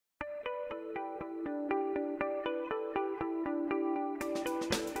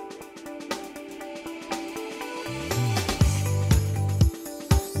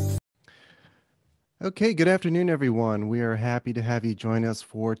Okay, good afternoon, everyone. We are happy to have you join us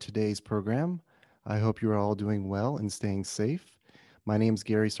for today's program. I hope you're all doing well and staying safe. My name is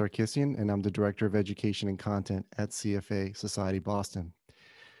Gary Sarkissian, and I'm the Director of Education and Content at CFA Society Boston.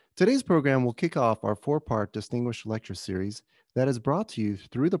 Today's program will kick off our four-part distinguished lecture series that is brought to you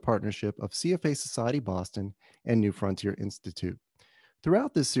through the partnership of CFA Society Boston and New Frontier Institute.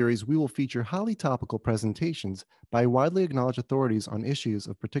 Throughout this series, we will feature highly topical presentations by widely acknowledged authorities on issues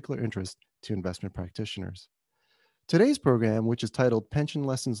of particular interest to investment practitioners. Today's program, which is titled Pension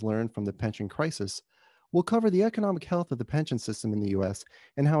Lessons Learned from the Pension Crisis, will cover the economic health of the pension system in the U.S.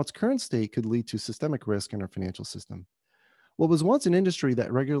 and how its current state could lead to systemic risk in our financial system. What was once an industry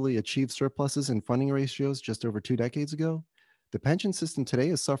that regularly achieved surpluses in funding ratios just over 2 decades ago, the pension system today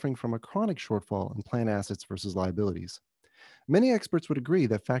is suffering from a chronic shortfall in plan assets versus liabilities. Many experts would agree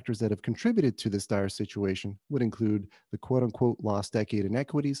that factors that have contributed to this dire situation would include the quote unquote lost decade in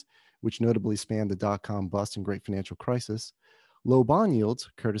equities, which notably spanned the dot-com bust and great financial crisis, low bond yields,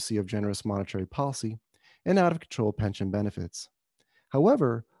 courtesy of generous monetary policy, and out of control pension benefits.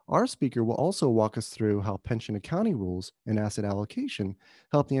 However, our speaker will also walk us through how pension accounting rules and asset allocation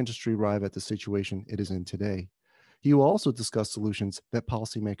help the industry arrive at the situation it is in today. He will also discuss solutions that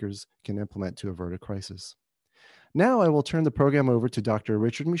policymakers can implement to avert a crisis. Now I will turn the program over to Dr.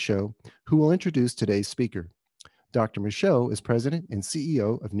 Richard Michaud, who will introduce today's speaker. Dr. Michaud is president and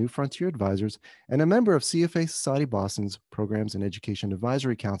CEO of New Frontier Advisors and a member of CFA Society Boston's Programs and Education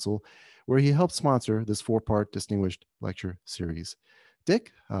Advisory Council, where he helped sponsor this four-part distinguished lecture series.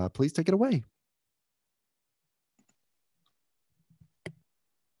 Dick, please take it away.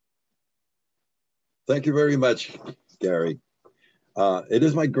 Thank you very much, Gary. It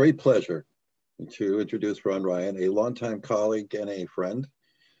is my great pleasure to introduce Ron Ryan, a longtime colleague and a friend.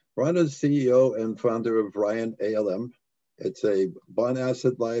 Ron is CEO and founder of Ryan ALM. It's a bond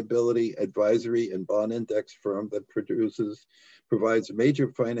asset liability advisory and bond index firm that provides major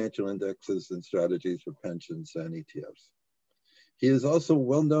financial indexes and strategies for pensions and ETFs. He is also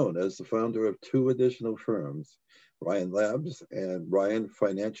well known as the founder of two additional firms, Ryan Labs and Ryan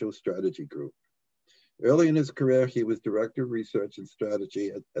Financial Strategy Group. Early in his career, he was Director of Research and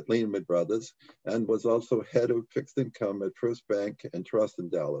Strategy at Lehman Brothers and was also head of fixed income at First Bank and Trust in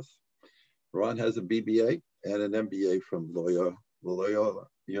Dallas. Ron has a BBA and an MBA from Loyola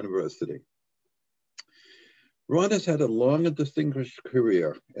University. Ron has had a long and distinguished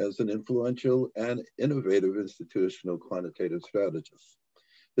career as an influential and innovative institutional quantitative strategist.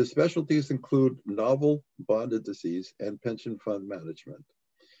 His specialties include novel bond indices and pension fund management.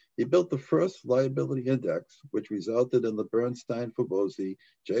 He built the first liability index, which resulted in the Bernstein-Fabozzi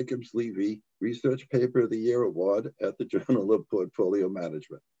Jacobs-Levy Research Paper of the Year Award at the Journal of Portfolio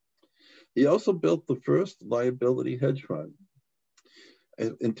Management. He also built the first liability hedge fund.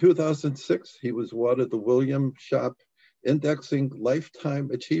 In 2006, he was awarded the William Sharpe Indexing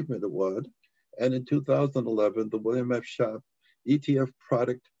Lifetime Achievement Award, and in 2011, the William F. Sharpe ETF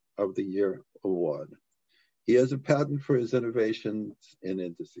Product of the Year Award. He has a patent for his innovations in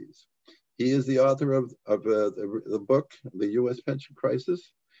indices. He is the author of the book, The U.S. Pension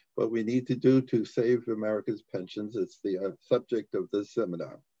Crisis, What We Need to Do to Save America's Pensions. It's the subject of this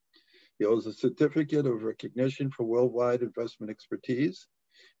seminar. He holds a certificate of recognition for worldwide investment expertise.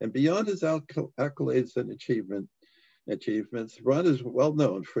 And beyond his accolades and achievements, Ron is well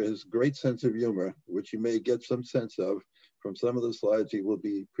known for his great sense of humor, which you may get some sense of from some of the slides he will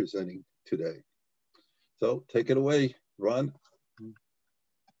be presenting today. So take it away, Ron.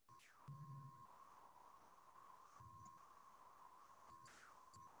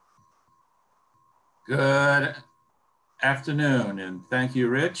 Good afternoon, and thank you,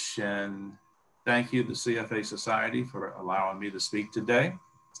 Rich, and thank you, the CFA Society, for allowing me to speak today.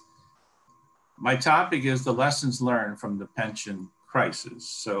 My topic is the lessons learned from the pension crisis.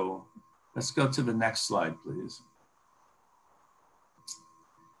 So let's go to the next slide, please.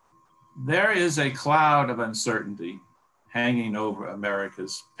 There is a cloud of uncertainty hanging over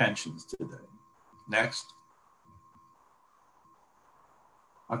America's pensions today. Next.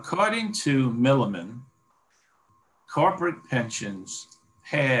 According to Milliman, corporate pensions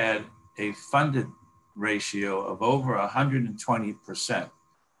had a funded ratio of over 120%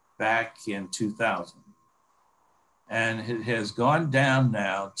 back in 2000. And it has gone down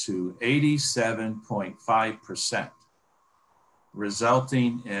now to 87.5%.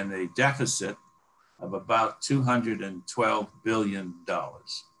 resulting in a deficit of about $212 billion.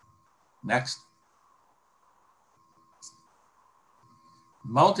 Next.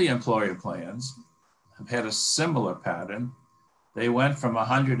 Multi-employer plans have had a similar pattern. They went from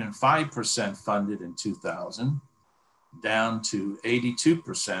 105% funded in 2000 down to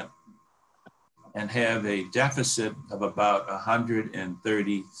 82% and have a deficit of about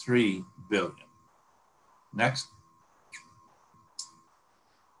 133 billion. Next.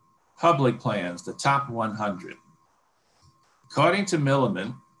 Public plans, the top 100. According to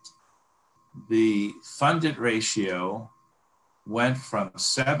Milliman, the funded ratio went from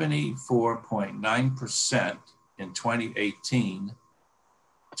 74.9% in 2018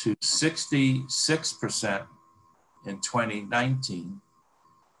 to 66% in 2019,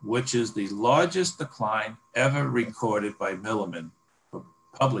 which is the largest decline ever recorded by Milliman for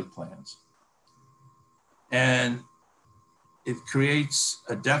public plans. And it creates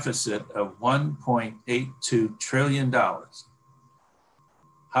a deficit of $1.82 trillion.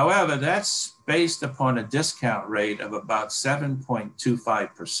 However, that's based upon a discount rate of about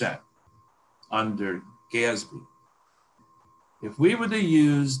 7.25% under GASB. If we were to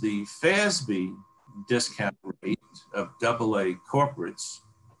use the FASB discount rate of AA corporates,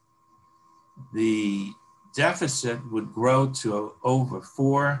 the deficit would grow to over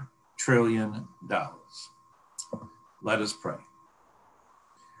 $4 trillion. Let us pray.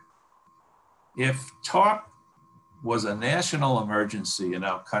 If TARP was a national emergency in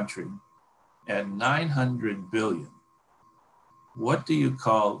our country at 900 billion, what do you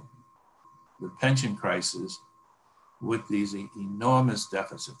call the pension crisis with these enormous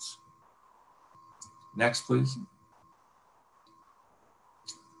deficits? Next, please.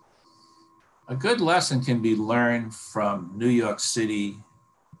 A good lesson can be learned from New York City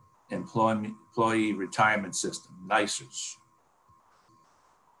employee retirement system, NYSERS.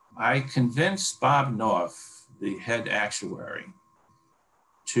 I convinced Bob North, the head actuary,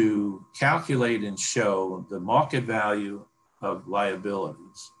 to calculate and show the market value of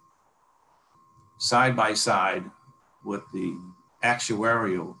liabilities side by side with the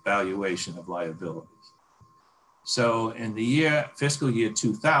actuarial valuation of liabilities. So in the fiscal year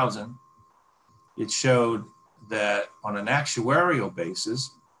 2000, it showed that on an actuarial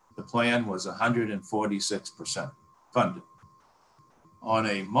basis, the plan was 146% funded. On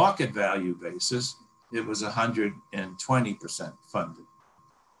a market value basis, it was 120% funded.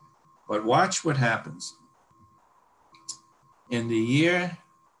 But watch what happens. In the year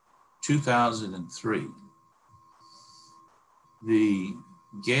 2003, the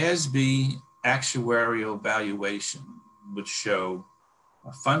GASB actuarial valuation would show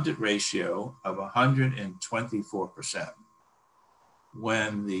a funded ratio of 124%,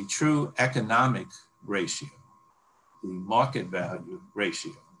 when the true economic ratio, the market value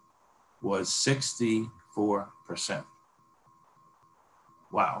ratio, was 64%.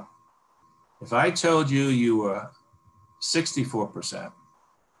 Wow. If I told you you were 64%,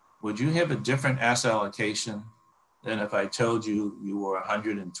 would you have a different asset allocation than if I told you you were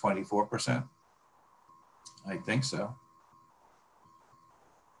 124%? I think so.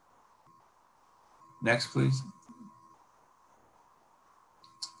 Next, please.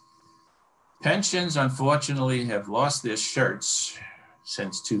 Pensions, unfortunately, have lost their shirts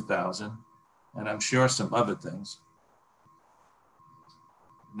since 2000, and I'm sure some other things.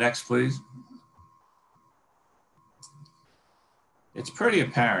 Next, please. It's pretty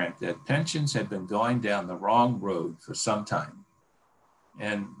apparent that pensions have been going down the wrong road for some time,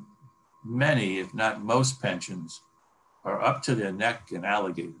 and many, if not most, pensions are up to their neck in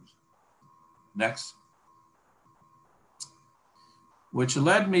alligators. Next. Which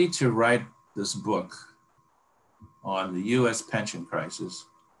led me to write this book on the US pension crisis,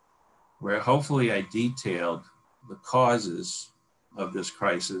 where hopefully I detailed the causes of this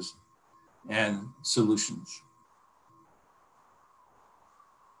crisis and solutions.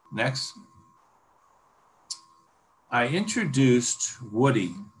 Next. I introduced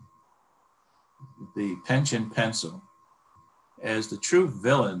Woody, the pension pencil, as the true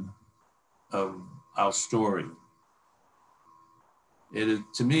villain of our story.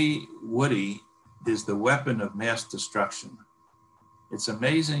 To me, Woody is the weapon of mass destruction. It's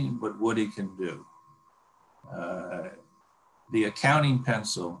amazing what Woody can do. The accounting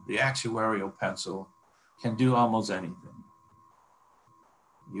pencil, the actuarial pencil, can do almost anything.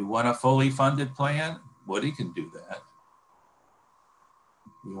 You want a fully funded plan? Woody can do that.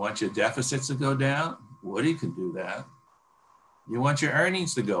 You want your deficits to go down? Woody can do that. You want your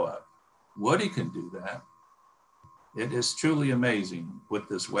earnings to go up? Woody can do that. It is truly amazing what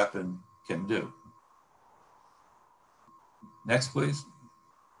this weapon can do. Next, please.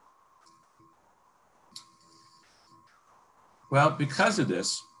 Well, because of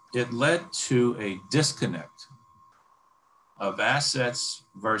this, it led to a disconnect of assets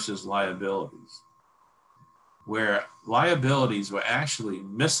versus liabilities, where liabilities were actually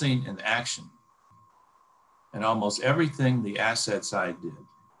missing in action in almost everything the asset side did.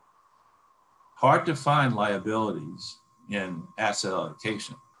 hard to find liabilities in asset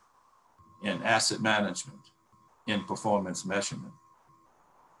allocation, in asset management, in performance measurement.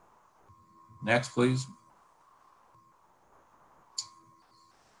 Next, please.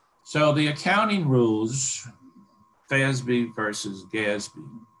 So the accounting rules, FASB versus GASB,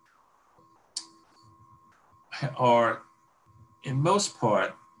 are in most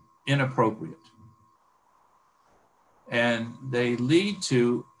part inappropriate. And they lead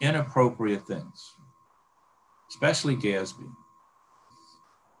to inappropriate things, especially GASB,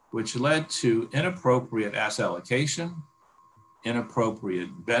 which led to inappropriate asset allocation,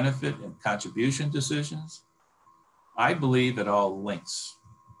 inappropriate benefit and contribution decisions. I believe it all links.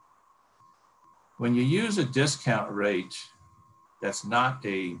 When you use a discount rate that's not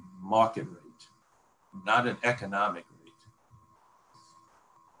a market rate, not an economic rate,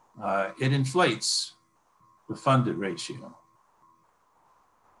 it inflates the funded ratio.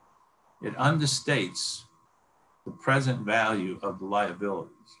 It understates the present value of the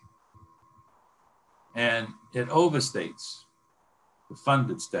liabilities. And it overstates the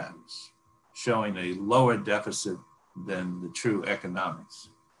funded status, showing a lower deficit than the true economics,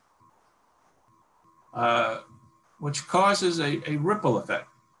 which causes a ripple effect.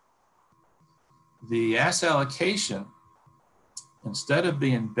 The asset allocation, instead of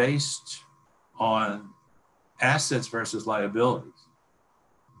being based on assets versus liabilities,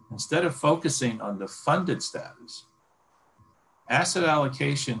 instead of focusing on the funded status, asset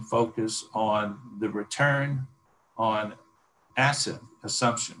allocation focus on the return on asset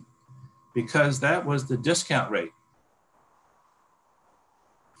assumption, because that was the discount rate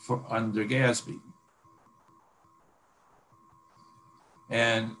for under GASB.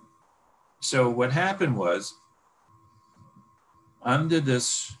 And so what happened was, under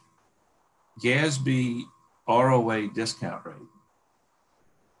this GASB ROA discount rate,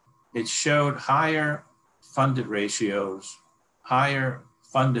 it showed higher funded ratios, higher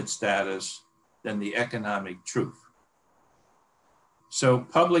funded status than the economic truth. So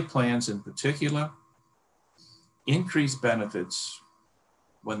public plans in particular increased benefits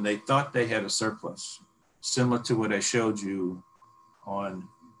when they thought they had a surplus, similar to what I showed you on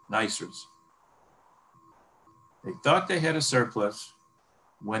NICERs. They thought they had a surplus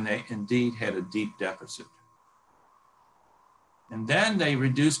when they indeed had a deep deficit. And then they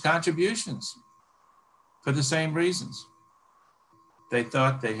reduced contributions for the same reasons. They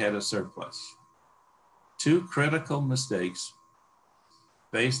thought they had a surplus. Two critical mistakes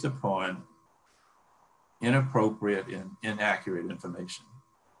based upon inappropriate and inaccurate information.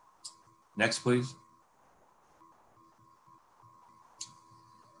 Next, please.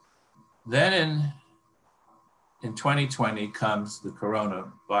 Then in 2020 comes the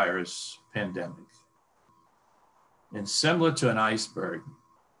coronavirus pandemic. And similar to an iceberg,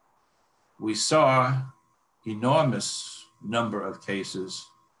 we saw enormous number of cases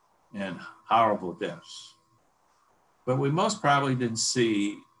and horrible deaths. But we most probably didn't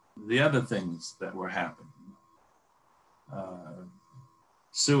see the other things that were happening.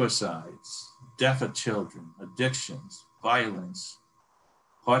 Suicides, death of children, addictions, violence,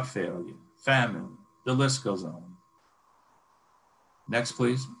 heart failure, famine, the list goes on. Next,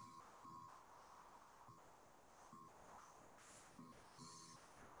 please.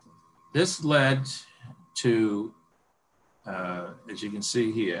 This led to, as you can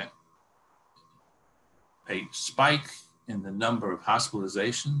see here, a spike in the number of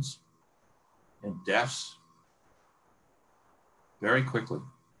hospitalizations and deaths very quickly.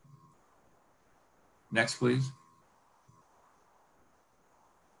 Next, please.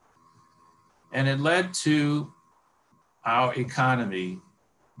 And it led to our economy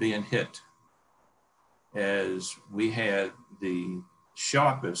being hit as we had the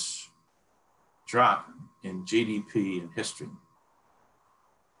sharpest drop in GDP in history.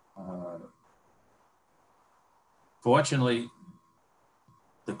 Fortunately,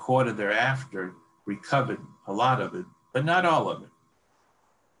 the quarter thereafter recovered a lot of it, but not all of it.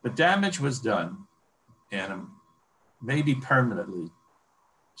 But damage was done, and maybe permanently,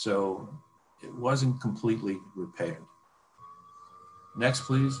 so it wasn't completely repaired. Next,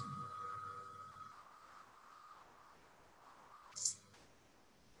 please.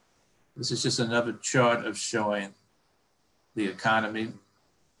 This is just another chart of showing the economy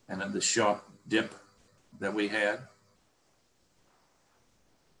and then the sharp dip that we had.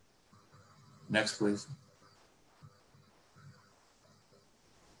 Next, please.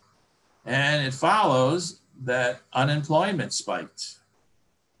 And it follows that unemployment spiked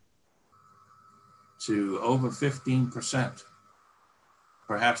to over 15%,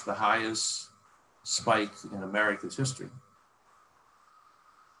 perhaps the highest spike in America's history.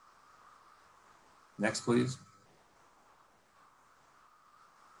 Next, please.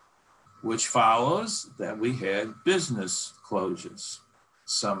 Which follows that we had business closures,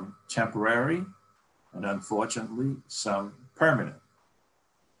 some temporary and unfortunately some permanent.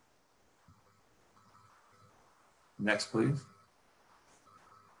 Next, please.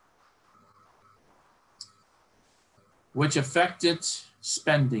 Which affected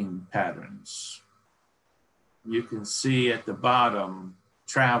spending patterns. You can see at the bottom,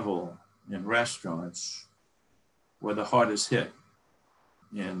 travel and restaurants were the hardest hit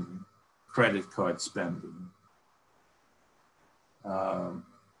in credit card spending. But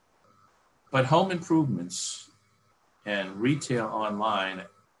home improvements and retail online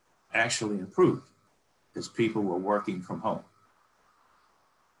actually improved because people were working from home.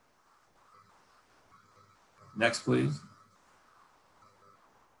 Next, please.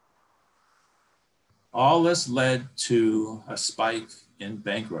 All this led to a spike in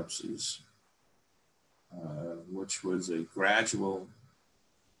bankruptcies, which was a gradual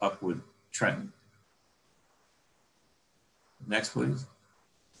upward trend. Next, please.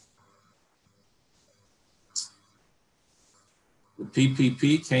 The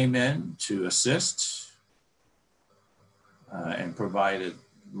PPP came in to assist and provided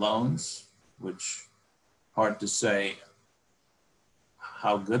loans, which hard to say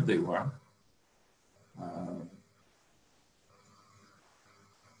how good they were.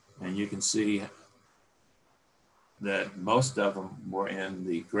 And you can see that most of them were in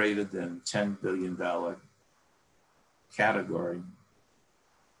the greater than $10 billion category.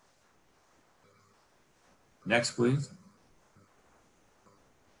 Next, please.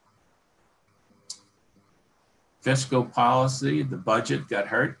 Fiscal policy, the budget got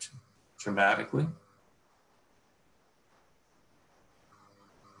hurt dramatically.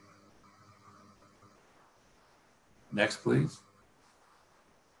 Next, please.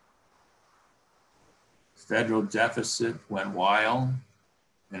 Federal deficit went wild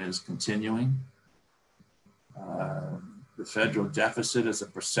and is continuing. The federal deficit as a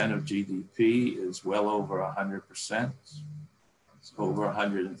percent of GDP is well over 100%. It's over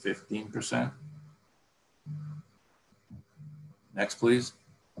 115%. Next, please.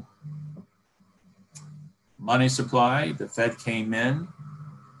 Money supply, the Fed came in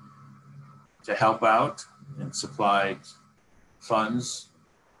to help out and supplied funds,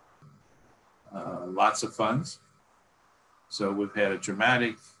 lots of funds. So we've had a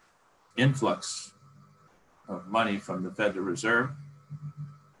dramatic influx of money from the Federal Reserve.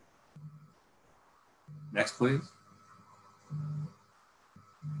 Next, please.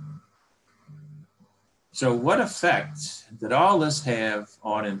 So what effect did all this have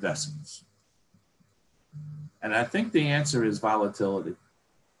on investments? And I think the answer is volatility.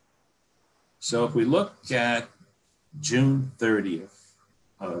 So if we look at June 30th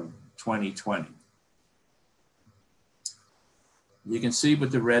of 2020, you can see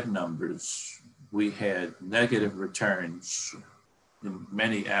with the red numbers, we had negative returns in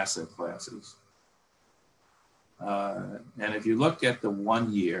many asset classes. And if you look at the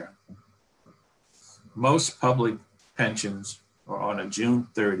 1 year, most public pensions are on a June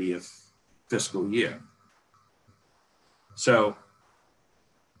 30th fiscal year. So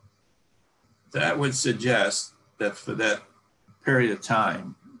that would suggest that for that period of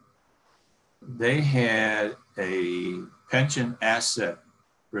time, they had a pension asset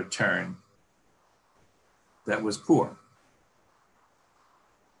return that was poor.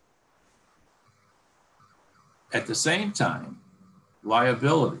 At the same time,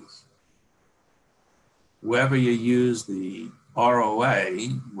 liabilities, wherever you use the ROA,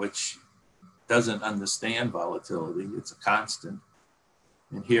 which doesn't understand volatility, it's a constant,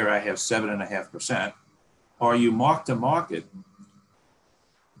 and here I have 7.5%, or you mark to market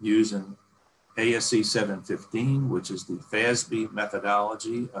using ASC 715, which is the FASB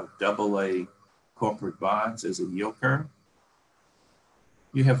methodology of AA corporate bonds as a yield curve,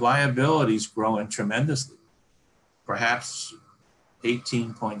 you have liabilities growing tremendously, perhaps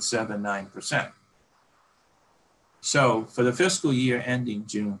 18.79%. So for the fiscal year ending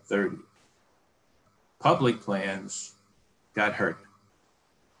June 30, public plans got hurt.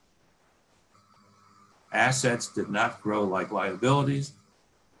 Assets did not grow like liabilities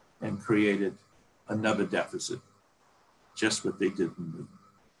and created another deficit, just what they didn't do.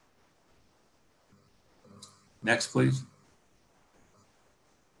 Next, please.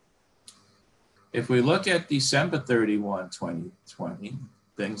 If we look at December 31, 2020,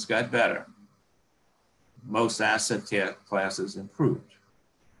 things got better. Most asset classes improved.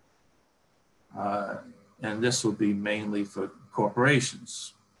 And this will be mainly for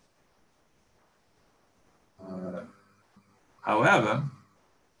corporations. However,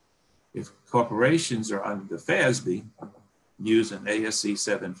 If corporations are under the FASB, using ASC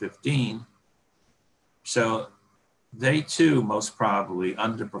 715, so they too most probably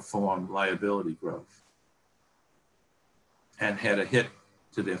underperformed liability growth and had a hit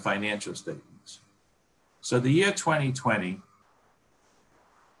to their financial statements. So the year 2020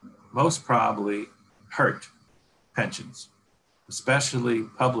 most probably hurt pensions, especially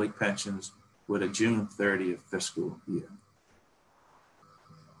public pensions with a June 30th fiscal year.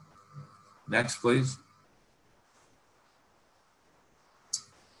 Next, please.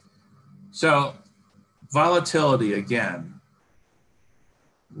 So volatility, again,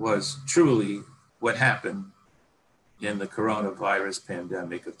 was truly what happened in the coronavirus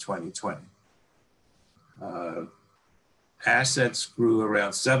pandemic of 2020. Assets grew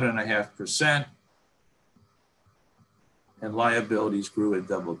around 7.5%, and liabilities grew at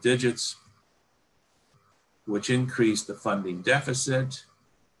double digits, which increased the funding deficit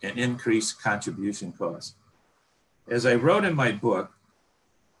and increased contribution costs. As I wrote in my book,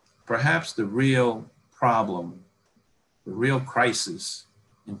 perhaps the real problem, the real crisis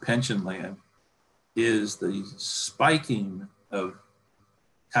in pension land is the spiking of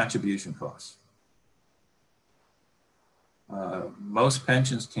contribution costs. Most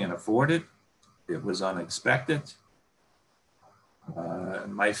pensions can't afford it. It was unexpected.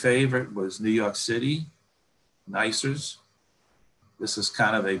 My favorite was New York City, NYSERS. This is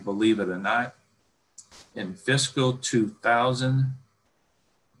kind of a believe it or not. In fiscal 2000,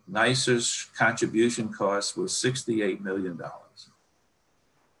 NYSERS contribution cost was $68 million.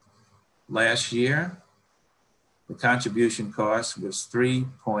 Last year, the contribution cost was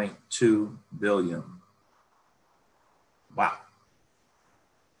 $3.2 billion. Wow.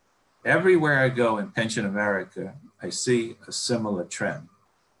 Everywhere I go in Pension America, I see a similar trend.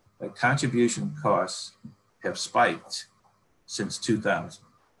 The contribution costs have spiked since 2000.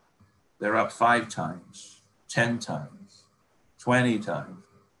 They're up 5 times, 10 times, 20 times.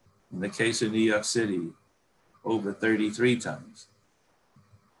 In the case of New York City, over 33 times.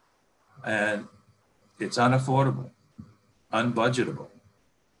 And it's unaffordable, unbudgetable.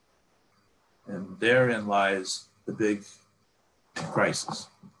 And therein lies the big crisis,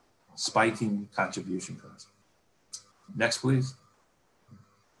 spiking contribution costs. Next, please.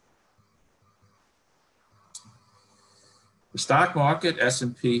 The stock market,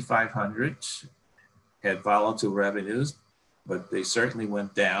 S&P 500, had volatile revenues, but they certainly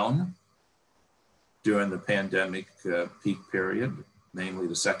went down during the pandemic peak period, namely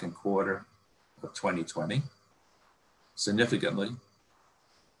the second quarter of 2020, significantly.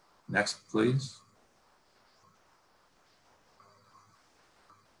 Next, please.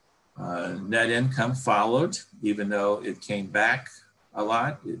 Net income followed, even though it came back a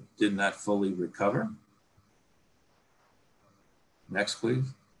lot, it did not fully recover. Next, please.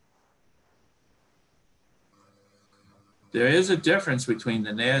 There is a difference between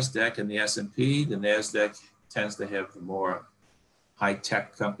the NASDAQ and the S&P. The NASDAQ tends to have the more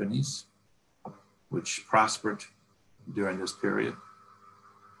high-tech companies, which prospered during this period.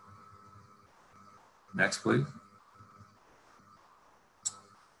 Next, please.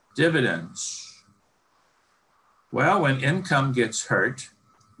 Dividends. Well, when income gets hurt,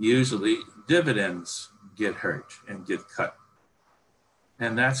 usually dividends get hurt and get cut.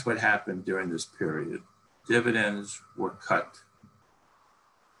 And that's what happened during this period. Dividends were cut,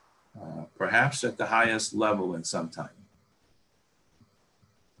 perhaps at the highest level in some time.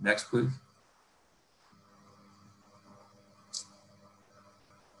 Next, please.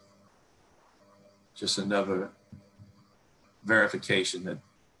 Just another verification that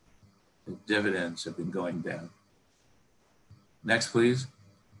the dividends have been going down. Next, please.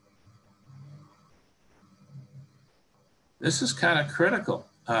 This is kind of critical.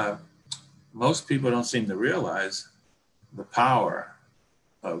 Most people don't seem to realize the power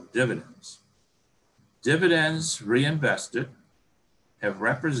of dividends. Dividends reinvested have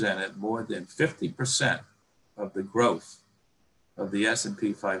represented more than 50% of the growth of the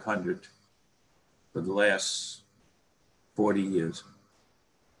S&P 500 for the last 40 years.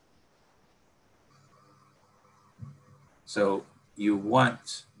 So you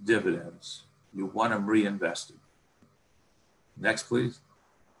want dividends. You want them reinvested. Next, please.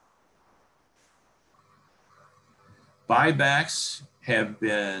 Buybacks have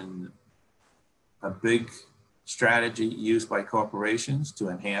been a big strategy used by corporations to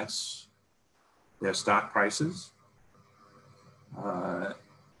enhance their stock prices.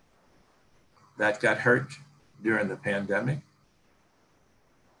 That got hurt during the pandemic.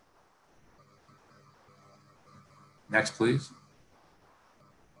 Next, please.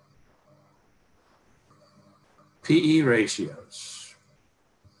 PE ratios.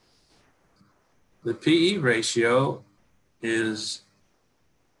 The PE ratio is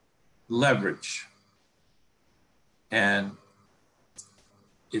leverage, and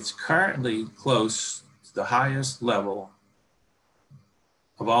it's currently close to the highest level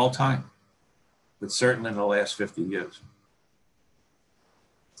of all time, but certainly in the last 50 years.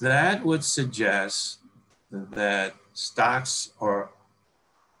 That would suggest that stocks are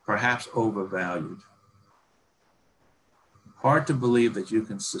perhaps overvalued. Hard to believe that you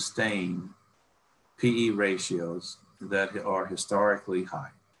can sustain PE ratios that are historically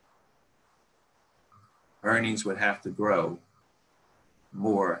high. Earnings would have to grow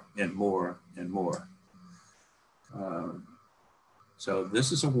more and more and more. So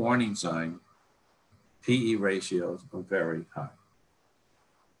this is a warning sign. PE ratios are very high.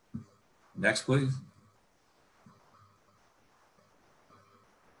 Next, please.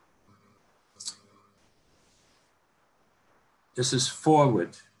 This is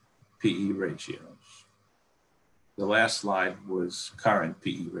forward PE ratios. The last slide was current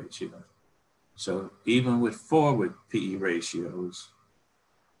PE ratio. So even with forward PE ratios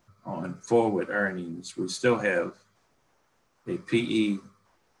on forward earnings, we still have a PE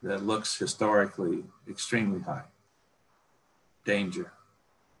that looks historically extremely high. Danger.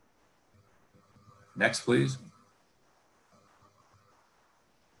 Next, please.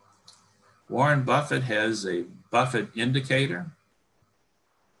 Warren Buffett has a Buffett indicator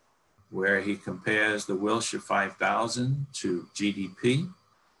where he compares the Wilshire 5000 to GDP.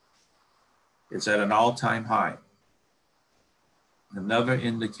 It's at an all-time high. Another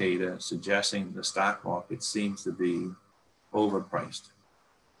indicator suggesting the stock market seems to be overpriced.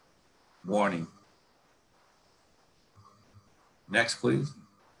 Warning. Next, please.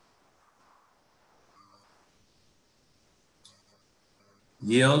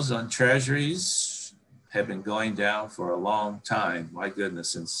 Yields on treasuries have been going down for a long time. My goodness,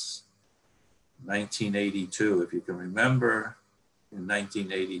 since 1982. If you can remember, in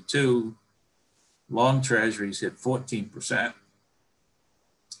 1982, long treasuries hit 14%.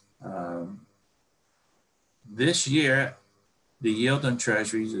 This year, the yield on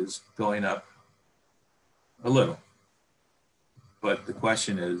treasuries is going up a little. But the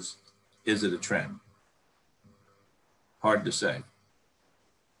question is it a trend? Hard to say.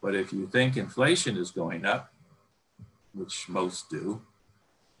 But if you think inflation is going up, which most do,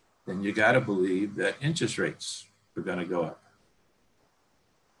 then you got to believe that interest rates are going to go up.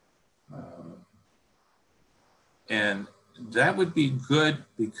 And that would be good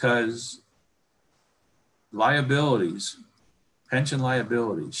because liabilities, pension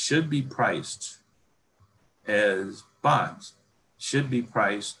liabilities, should be priced as bonds, should be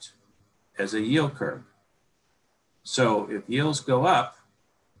priced as a yield curve. So if yields go up,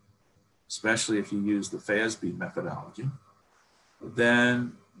 especially if you use the FASB methodology,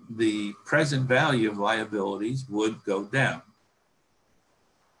 then the present value of liabilities would go down.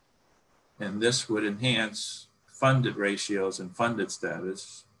 And this would enhance funded ratios and funded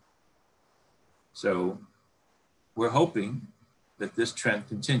status. So we're hoping that this trend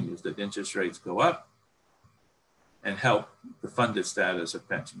continues, that interest rates go up and help the funded status of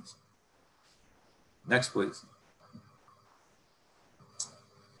pensions. Next, please.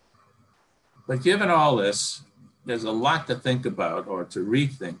 But given all this, there's a lot to think about or to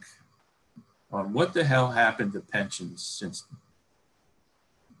rethink on what the hell happened to pensions since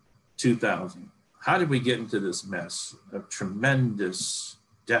 2000. How did we get into this mess of tremendous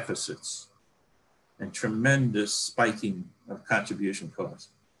deficits and tremendous spiking of contribution costs?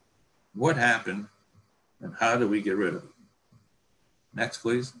 What happened and how do we get rid of it? Next,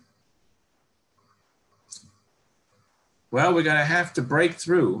 please. Well, we're going to have to break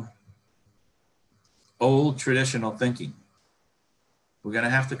through old traditional thinking. We're going to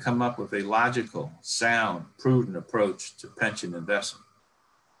have to come up with a logical, sound, prudent approach to pension investment.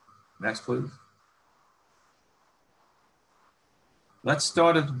 Next, please. Let's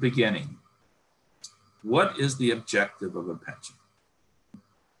start at the beginning. What is the objective of a pension?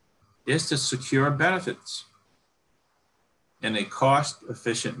 It's to secure benefits in a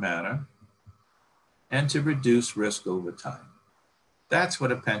cost-efficient manner and to reduce risk over time. That's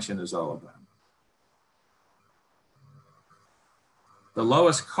what a pension is all about. The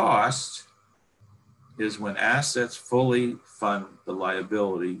lowest cost is when assets fully fund the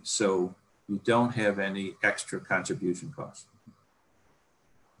liability, so you don't have any extra contribution costs.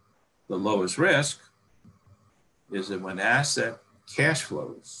 The lowest risk is that when asset cash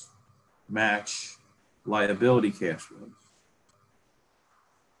flows match liability cash flows.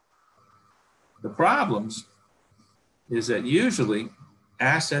 The problems is that usually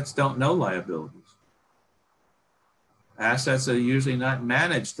assets don't know liabilities. Assets are usually not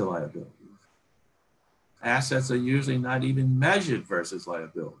managed to liabilities. Assets are usually not even measured versus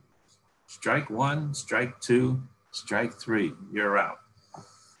liabilities. Strike one, strike two, strike three, you're out.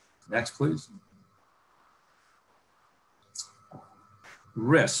 Next, please.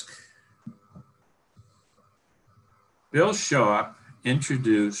 Risk. Bill Sharp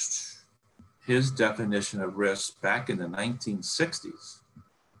introduced his definition of risk back in the 1960s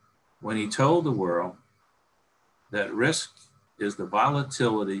when he told the world that risk is the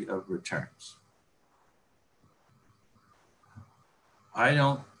volatility of returns. I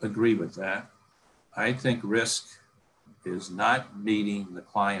don't agree with that. I think risk is not meeting the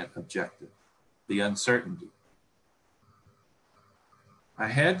client objective, the uncertainty. I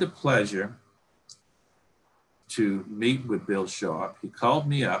had the pleasure to meet with Bill Sharp. He called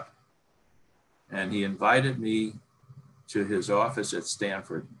me up and he invited me to his office at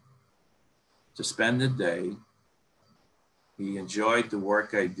Stanford to spend the day. He enjoyed the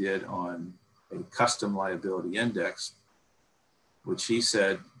work I did on a custom liability index, which he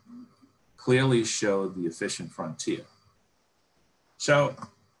said clearly showed the efficient frontier. So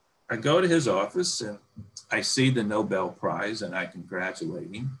I go to his office and I see the Nobel Prize and I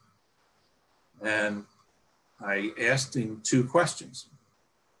congratulate him. And I asked him two questions.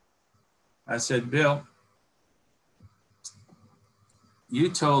 I said, Bill, you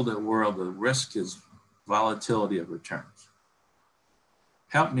told the world that risk is volatility of returns.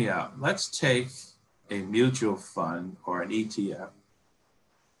 Help me out. Let's take a mutual fund or an ETF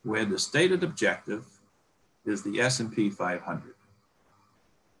where the stated objective is the S&P 500.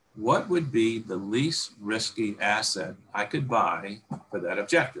 What would be the least risky asset I could buy for that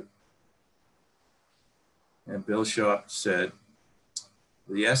objective? And Bill Sharp said,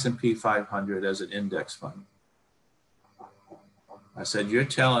 the S&P 500 as an index fund. I said, you're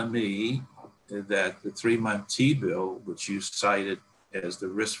telling me that the 3-month T-bill, which you cited as the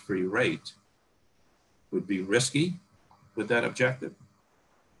risk-free rate, would be risky with that objective?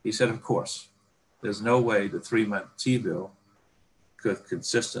 He said, of course. There's no way the 3-month T-bill could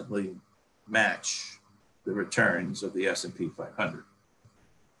consistently match the returns of the S&P 500.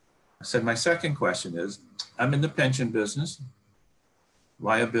 I said, my second question is, I'm in the pension business.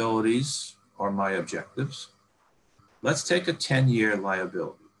 Liabilities are my objectives. Let's take a 10-year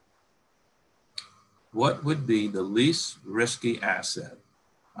liability. What would be the least risky asset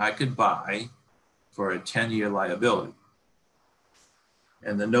I could buy for a 10-year liability?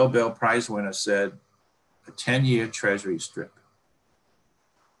 And the Nobel Prize winner said, a 10-year treasury strip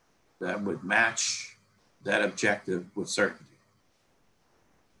that would match that objective with certainty.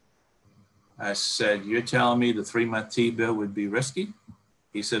 I said, you're telling me the 3-month T-bill would be risky?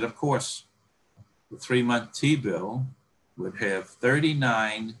 He said, of course. The 3-month T-bill would have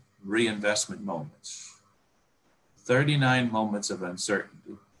 39 reinvestment moments, 39 moments of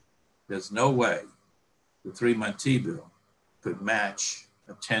uncertainty. There's no way the 3-month T-bill could match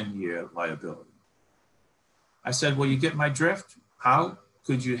a 10-year liability. I said, well, you get my drift? How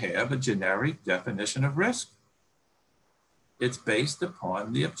could you have a generic definition of risk? It's based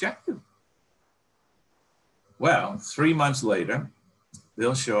upon the objective. Well, 3 months later,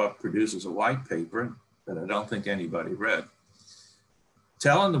 Bill Sharp produces a white paper that I don't think anybody read,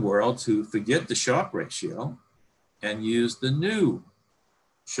 telling the world to forget the Sharp ratio and use the new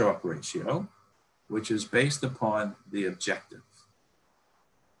Sharp ratio, which is based upon the objective.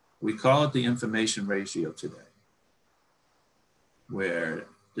 We call it the information ratio today, where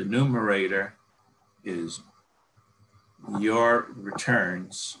the numerator is your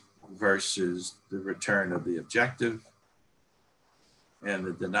returns versus the return of the objective, and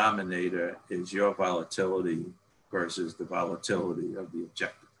the denominator is your volatility versus the volatility of the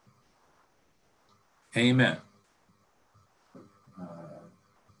objective. Amen.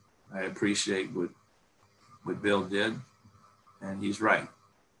 I appreciate what Bill did, and he's right,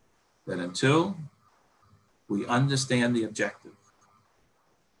 that until we understand the objective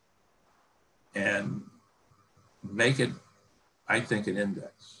and make it, I think, an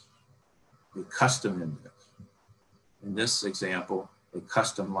index, a custom index. In this example, a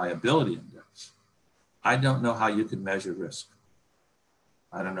custom liability index. I don't know how you can measure risk.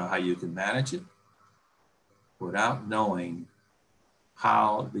 I don't know how you can manage it without knowing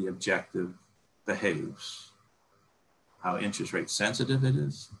how the objective behaves, how interest rate sensitive it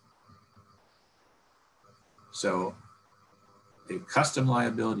is. So a custom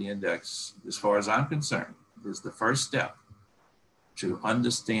liability index, as far as I'm concerned, is the first step to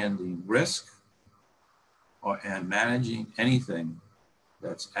understanding risk and managing anything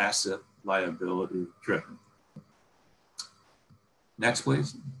that's asset liability driven. Next,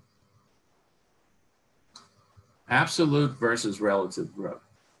 please. Absolute versus relative growth.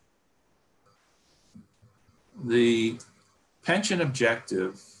 The pension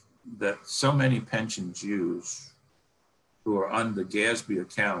objective that so many pensions use who are under GASB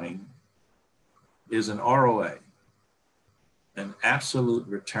accounting is an ROA, an absolute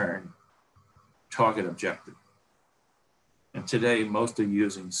return target objective. And today, most are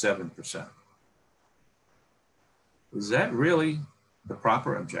using 7%. Is that really the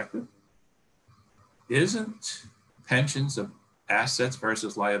proper objective? Isn't pensions of assets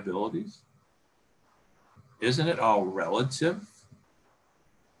versus liabilities? Isn't it all relative?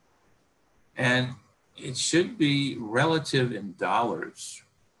 And it should be relative in dollars,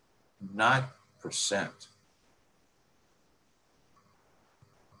 not percent.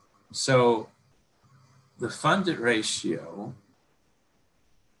 So the funded ratio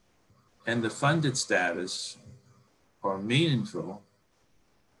and the funded status are meaningful,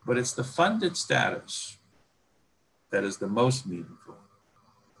 but it's the funded status that is the most meaningful.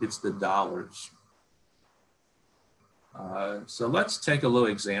 It's the dollars. So let's take a little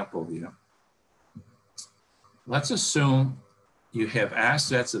example here. Let's assume you have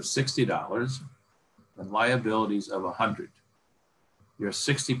assets of $60 and liabilities of 100. You're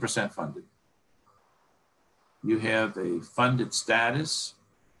 60% funded. You have a funded status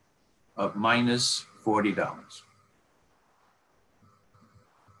of minus $40.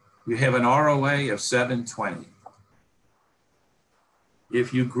 You have an ROA of 720.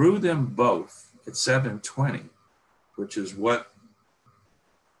 If you grew them both at 720, which is what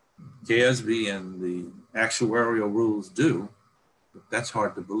GASB and the actuarial rules do, but that's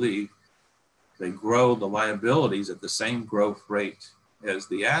hard to believe. They grow the liabilities at the same growth rate as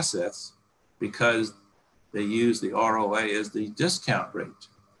the assets because they use the ROA as the discount rate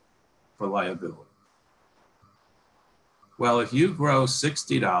for liability. Well, if you grow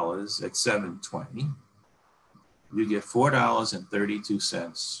 $60 at 720, you get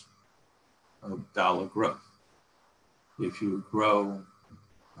 $4.32 of dollar growth. If you grow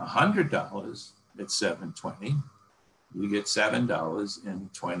 $100 at 720, you get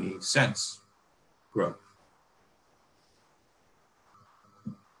 $7.20 growth,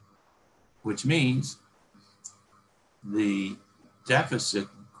 which means the deficit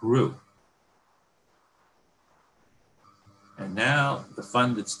grew. And now the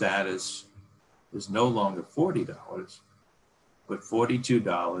funded status is no longer $40, but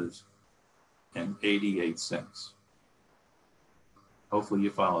 $42.88. Hopefully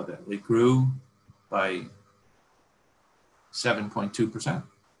you follow that. It grew by 7.2%.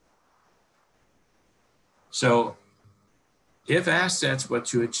 So if assets were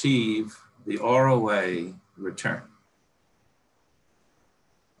to achieve the ROA return,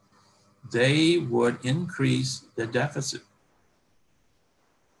 they would increase the deficit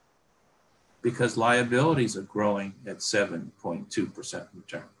because liabilities are growing at 7.2%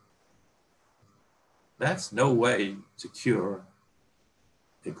 return. That's no way to cure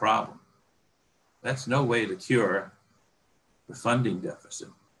a problem. That's no way to cure the funding deficit.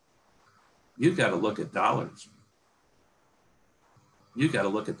 You've got to look at dollars. You've got to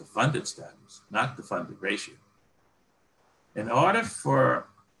look at the funded status, not the funded ratio. In order for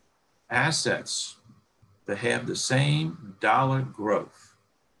assets to have the same dollar growth,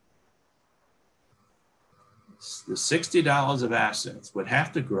 the $60 of assets would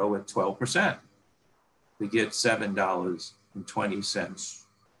have to grow at 12% to get $7.20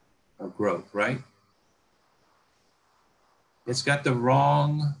 of growth, right? It's got the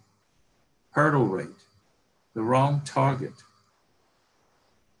wrong hurdle rate, the wrong target.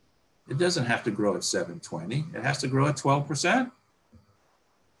 It doesn't have to grow at 720, it has to grow at 12%.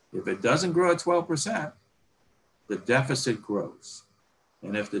 If it doesn't grow at 12%, the deficit grows.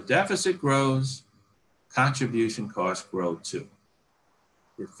 And if the deficit grows, contribution costs grow too.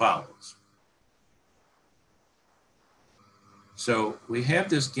 It follows. So we have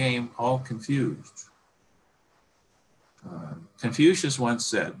this game all confused. Confucius once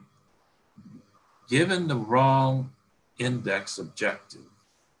said, given the wrong index objective,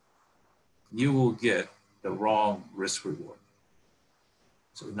 you will get the wrong risk reward.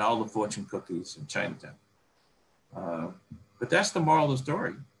 So in all the fortune cookies in Chinatown. But that's the moral of the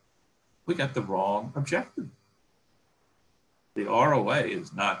story. We got the wrong objective. The ROA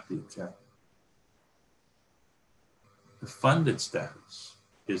is not the objective. The funded status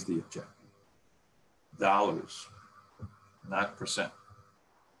is the objective. Dollars, not percent.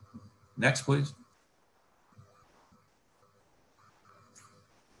 Next, please.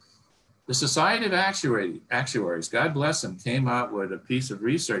 The Society of Actuaries, God bless them, came out with a piece of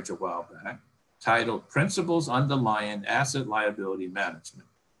research a while back titled Principles Underlying Asset Liability Management.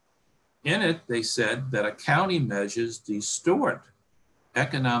 In it, they said that accounting measures distort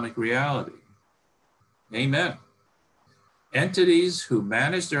economic reality. Amen. Entities who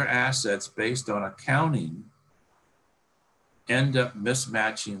manage their assets based on accounting end up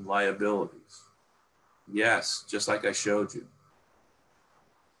mismatching liabilities. Yes, just like I showed you.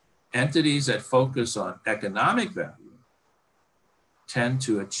 Entities that focus on economic value tend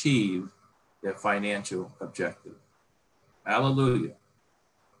to achieve their financial objective. Hallelujah.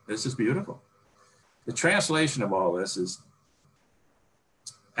 This is beautiful. The translation of all this is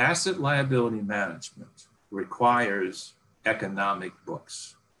asset liability management requires economic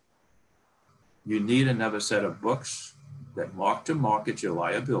books. You need another set of books that mark to market your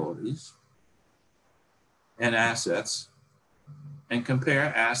liabilities and assets and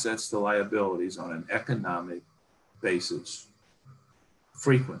compare assets to liabilities on an economic basis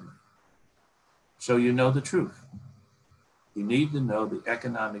frequently. So you know the truth. You need to know the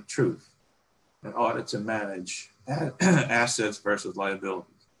economic truth in order to manage assets versus liabilities.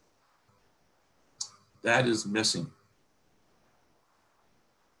 That is missing.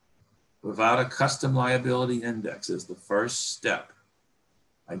 Without a custom liability index as the first step,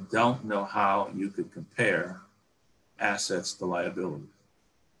 I don't know how you could compare assets to liabilities.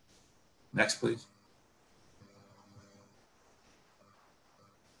 Next, please.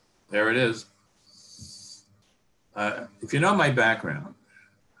 There it is. If you know my background,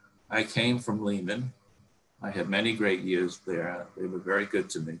 I came from Lehman. I had many great years there. They were very good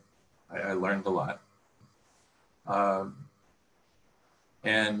to me. I learned a lot. I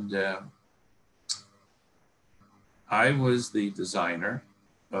was the designer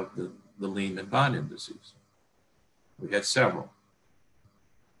of the Lehman bond indices. We had several.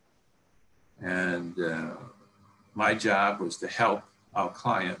 And my job was to help our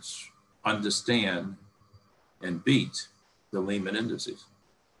clients understand and beat the Lehman indices.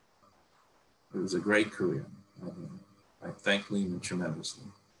 It was a great career. I thank Lehman tremendously.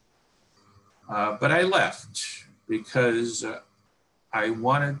 But I left because I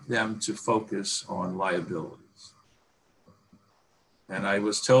wanted them to focus on liabilities. And I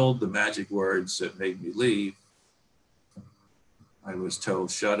was told the magic words that made me leave. I was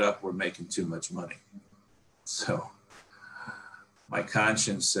told, shut up, we're making too much money. So my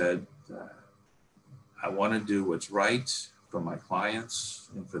conscience said, I want to do what's right for my clients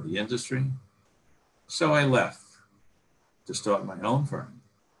and for the industry. So I left to start my own firm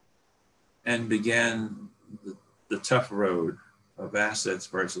and began the tough road of assets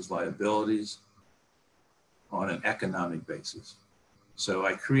versus liabilities on an economic basis. So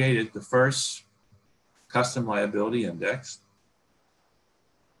I created the first custom liability index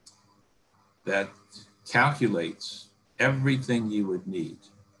that calculates everything you would need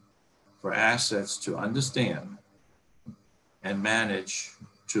for assets to understand and manage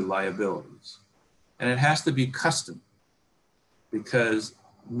to liabilities. And it has to be custom because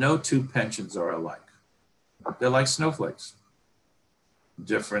no two pensions are alike. They're like snowflakes.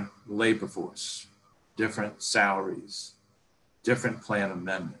 Different labor force, different salaries, different plan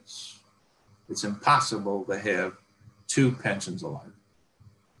amendments. It's impossible to have two pensions alike.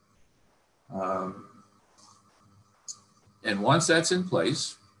 And once that's in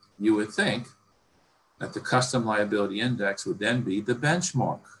place, you would think that the custom liability index would then be the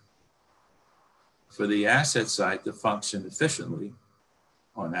benchmark for the asset side to function efficiently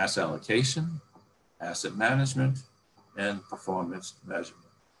on asset allocation, asset management, and performance measurement.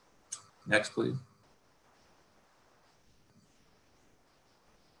 Next, please.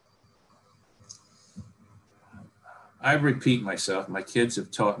 I repeat myself. My kids have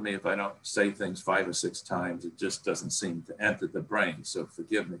taught me if I don't say things 5 or 6 times, it just doesn't seem to enter the brain, so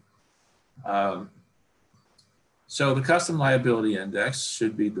forgive me. So the custom liability index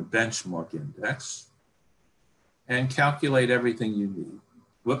should be the benchmark index and calculate everything you need.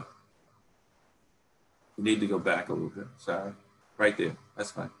 Whoop. You need to go back a little bit, sorry. Right there,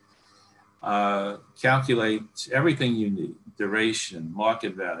 that's fine. Calculate everything you need, duration,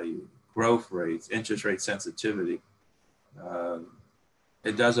 market value, growth rates, interest rate sensitivity.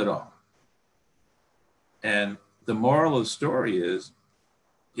 It does it all. And the moral of the story is,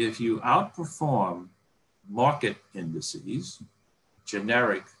 if you outperform market indices,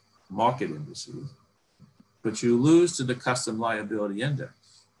 generic market indices, but you lose to the custom liability index,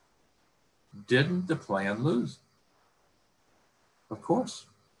 didn't the plan lose? Of course.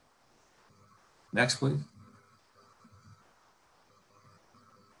 Next, please.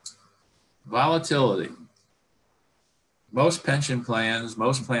 Volatility. Most pension plans,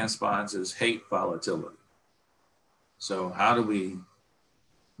 most plan sponsors hate volatility. So how do we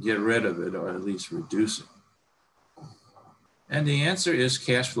get rid of it or at least reduce it? And the answer is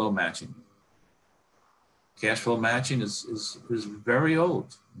cash flow matching. Cash flow matching is very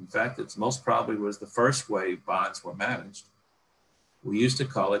old. In fact, it's most probably was the first way bonds were managed. We used to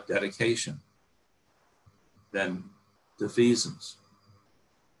call it dedication, then defeasance.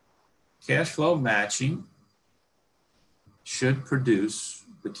 Cash flow matching should produce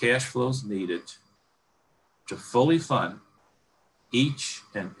the cash flows needed to fully fund each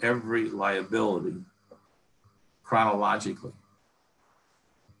and every liability chronologically.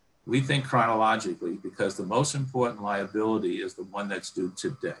 We think chronologically because the most important liability is the one that's due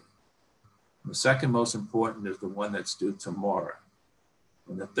today. The second most important is the one that's due tomorrow.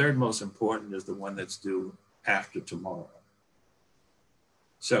 And the third most important is the one that's due after tomorrow.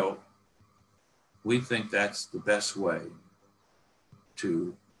 So we think that's the best way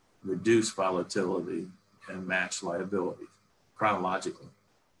to reduce volatility and match liabilities chronologically.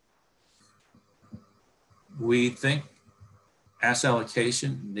 We think asset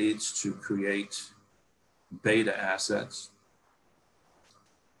allocation needs to create beta assets.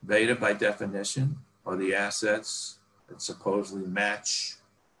 Beta, by definition, are the assets that supposedly match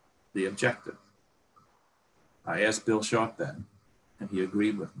the objective. I asked Bill Sharp that, and he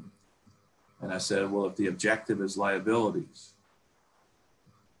agreed with me. And I said, well, if the objective is liabilities,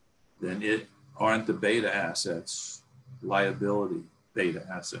 then it aren't the beta assets liability beta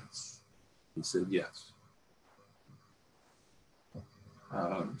assets? He said, yes.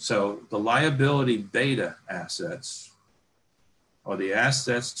 So the liability beta assets are the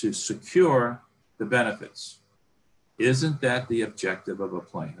assets to secure the benefits. Isn't that the objective of a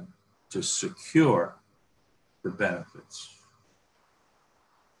plan? To secure the benefits.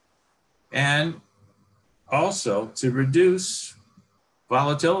 And also to reduce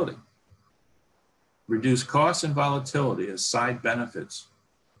volatility. Reduce costs and volatility as side benefits.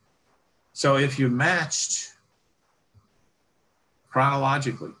 So if you matched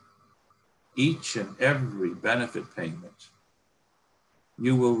chronologically each and every benefit payment,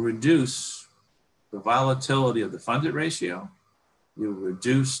 you will reduce the volatility of the funded ratio. You will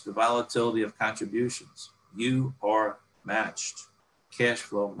reduce the volatility of contributions. You are matched, cash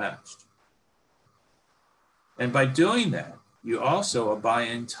flow matched. And by doing that, you also are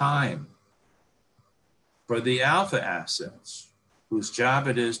buying time for the alpha assets, whose job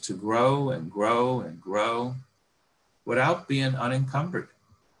it is to grow and grow and grow without being unencumbered.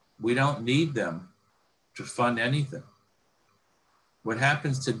 We don't need them to fund anything. What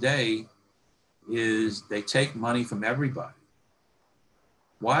happens today is they take money from everybody.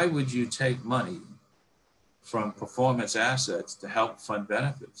 Why would you take money from performance assets to help fund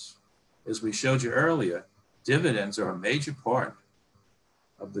benefits? As we showed you earlier, dividends are a major part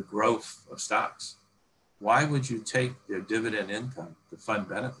of the growth of stocks. Why would you take their dividend income to fund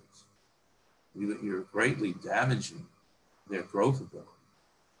benefits? You're greatly damaging their growth ability.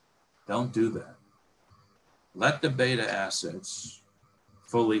 Don't do that. Let the beta assets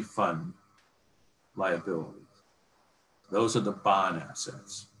fully fund liabilities. Those are the bond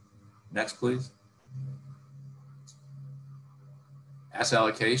assets. Next, please. Asset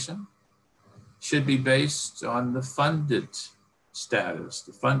allocation should be based on the funded status,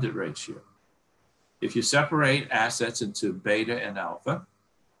 the funded ratio. If you separate assets into beta and alpha,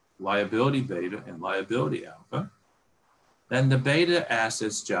 liability beta and liability alpha, then the beta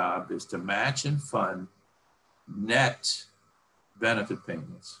asset's job is to match and fund net benefit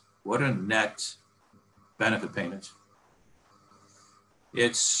payments. What are net benefit payments?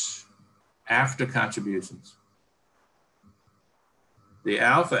 It's after contributions. The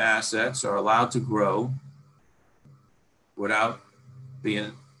alpha assets are allowed to grow without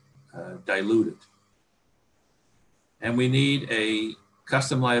being diluted. And we need a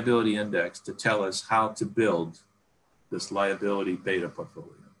custom liability index to tell us how to build this liability beta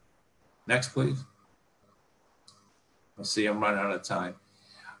portfolio. Next, please. Let's see, I'm running out of time.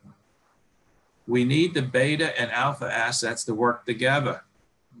 We need the beta and alpha assets to work together.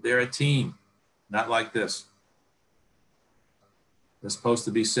 They're a team, not like this. There's supposed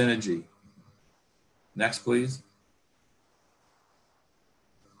to be synergy. Next, please.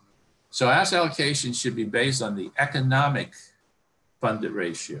 So asset allocation should be based on the economic funded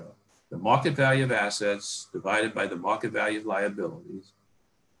ratio, the market value of assets divided by the market value of liabilities.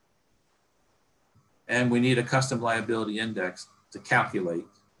 And we need a custom liability index to calculate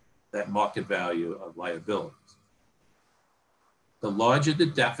that market value of liabilities. The larger the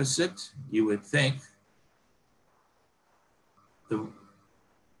deficit, you would think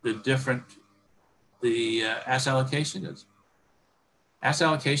the different the asset allocation is. Asset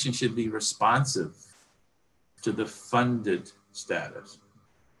allocation should be responsive to the funded status.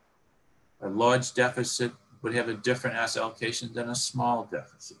 A large deficit would have a different asset allocation than a small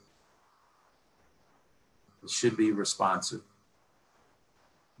deficit. It should be responsive.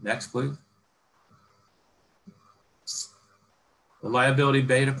 Next, please. The liability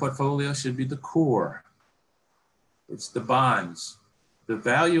beta portfolio should be the core. It's the bonds. The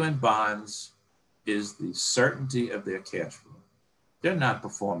value in bonds is the certainty of their cash flow. They're not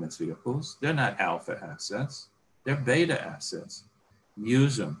performance vehicles. They're not alpha assets. They're beta assets.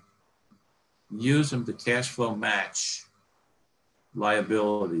 Use them. Use them to cash flow match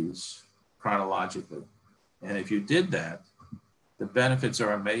liabilities chronologically. And if you did that, the benefits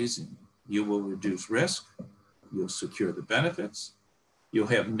are amazing. You will reduce risk. You'll secure the benefits. You'll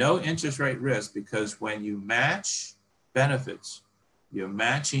have no interest rate risk because when you match benefits, you're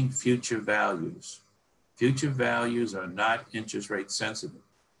matching future values. Future values are not interest rate sensitive.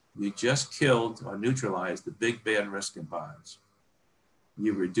 You just killed or neutralized the big bad risk in bonds.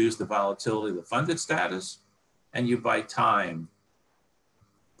 You reduce the volatility of the funded status, and you buy time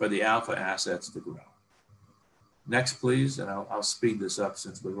for the alpha assets to grow. Next, please, and I'll speed this up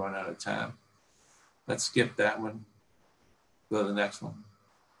since we run out of time. Let's skip that one. Go to the next one.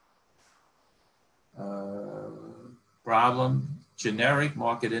 Problem, generic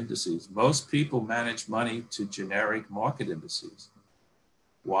market indices. Most people manage money to generic market indices.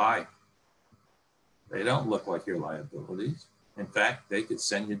 Why? They don't look like your liabilities. In fact, they could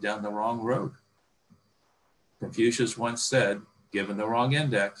send you down the wrong road. Confucius once said, given the wrong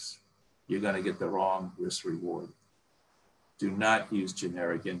index, you're going to get the wrong risk reward. Do not use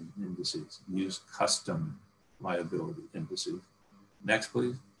generic indices. Use custom liability indices. Next,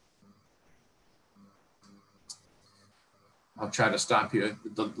 please. I'll try to stop here.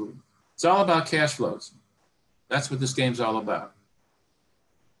 It's all about cash flows. That's what this game's all about.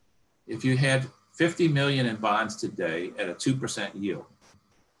 If you had 50 million in bonds today at a 2% yield,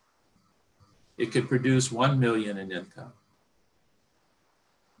 it could produce 1 million in income.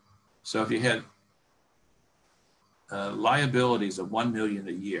 So if you had liabilities of 1 million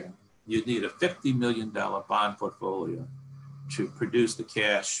a year, you'd need a $50 million bond portfolio to produce the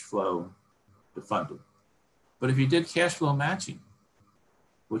cash flow to fund it. But if you did cash flow matching,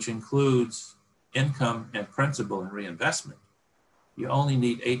 which includes income and principal and reinvestment, you only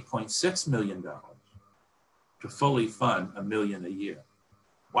need $8.6 million to fully fund $1 million a year.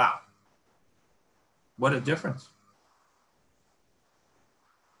 Wow. What a difference.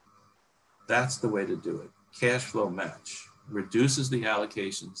 That's the way to do it. Cash flow match reduces the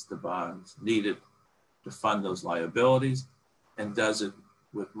allocations to bonds needed to fund those liabilities and does it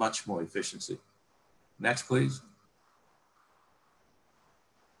with much more efficiency. Next, please.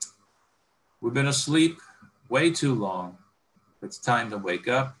 We've been asleep way too long. It's time to wake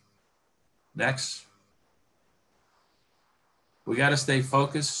up. Next. We got to stay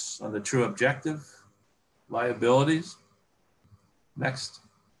focused on the true objective, liabilities. Next.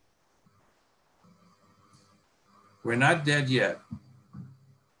 We're not dead yet.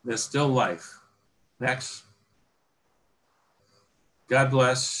 There's still life. Next. God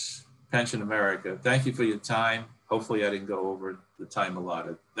bless Pension America. Thank you for your time. Hopefully I didn't go over the time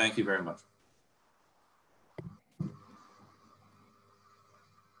allotted. Thank you very much.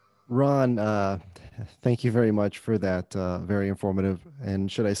 Ron, thank you very much for that very informative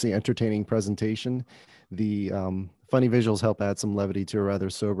and, should I say, entertaining presentation. The funny visuals help add some levity to a rather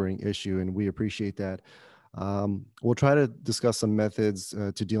sobering issue, and we appreciate that. We'll try to discuss some methods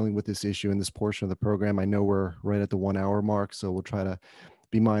to dealing with this issue in this portion of the program. I know we're right at the 1 hour mark, so we'll try to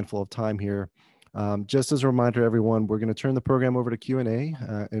be mindful of time here. Just as a reminder, everyone, we're going to turn the program over to Q&A,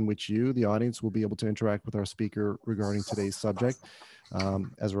 in which you, the audience, will be able to interact with our speaker regarding today's subject.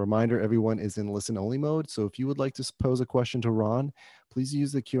 As a reminder, everyone is in listen-only mode, so if you would like to pose a question to Ron, please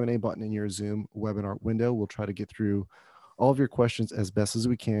use the Q&A button in your Zoom webinar window. We'll try to get through all of your questions as best as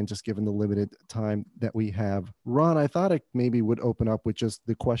we can, just given the limited time that we have. Ron, I thought I maybe would open up with just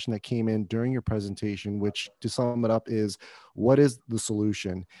the question that came in during your presentation, which, to sum it up, is what is the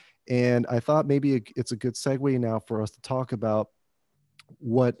solution? And I thought maybe it's a good segue now for us to talk about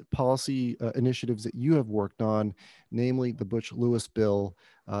what policy initiatives that you have worked on, namely the Butch-Lewis bill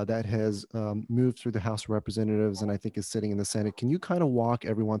that has moved through the House of Representatives and I think is sitting in the Senate. Can you kind of walk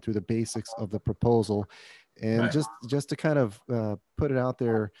everyone through the basics of the proposal? And Right. just to kind of put it out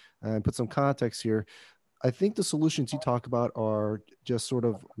there and put some context here, I think the solutions you talk about are just sort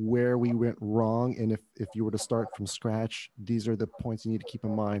of where we went wrong. And if you were to start from scratch, these are the points you need to keep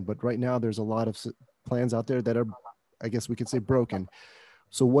in mind. But right now, there's a lot of plans out there that are, I guess we could say, broken.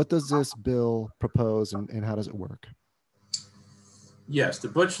 So what does this bill propose and how does it work? Yes, the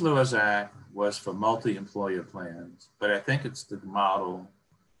Butch-Lewis Act was for multi-employer plans, but I think it's the model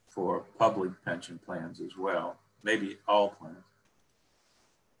for public pension plans as well, maybe all plans.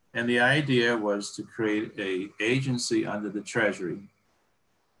 And the idea was to create an agency under the Treasury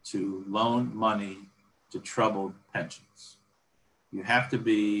to loan money to troubled pensions. You have to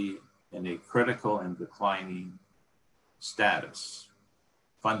be in a critical and declining status,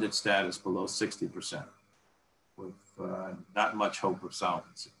 funded status below 60%, with not much hope of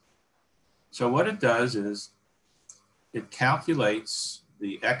solvency. So what it does is it calculates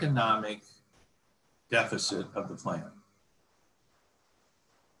the economic deficit of the plan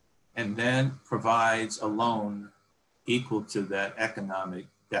and then provides a loan equal to that economic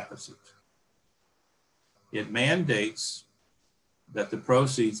deficit. It mandates that the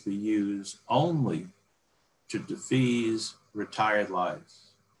proceeds be used only to defease retired lives.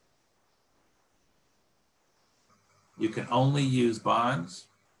 You can only use bonds.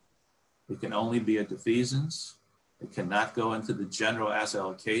 It can only be a defeasance. It cannot go into the general asset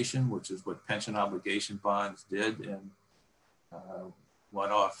allocation, which is what pension obligation bonds did and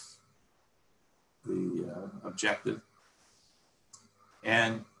went off the objective.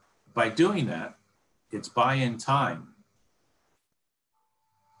 And by doing that, it's buy-in time.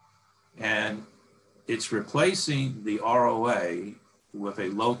 And it's replacing the ROA with a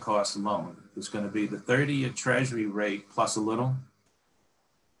low-cost loan. It's going to be the 30-year Treasury rate plus a little.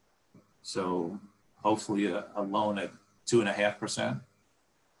 So hopefully a loan at 2.5%.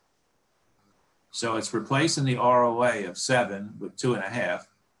 So it's replacing the ROA of 7 with 2.5.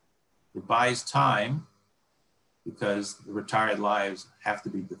 It buys time because the retired lives have to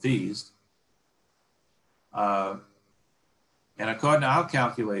be defeased. And according to our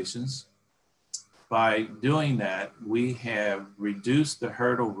calculations, by doing that, we have reduced the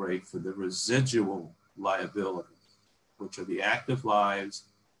hurdle rate for the residual liabilities, which are the active lives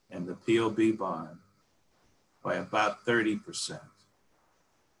and the POB bond, by about 30%.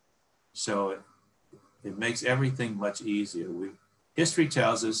 So it makes everything much easier. History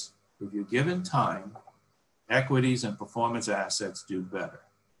tells us if you're given time, equities and performance assets do better.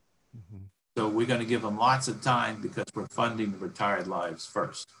 Mm-hmm. So we're going to give them lots of time because we're funding the retired lives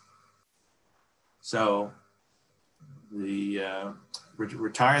first. So the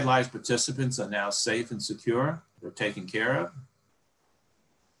retired lives participants are now safe and secure. They're taken care of.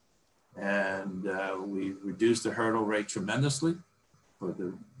 And we reduced the hurdle rate tremendously for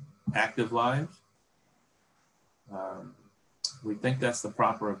the active lives. We think that's the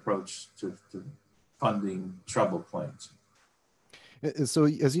proper approach to funding troubled plans. So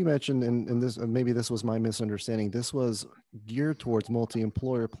as you mentioned, and this maybe this was my misunderstanding, this was geared towards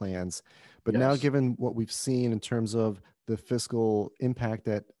multi-employer plans. But yes, now given what we've seen in terms of the fiscal impact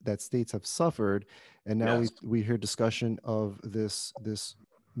that states have suffered, and now yes, we hear discussion of this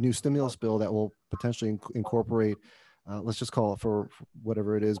new stimulus bill that will potentially incorporate, let's just call it for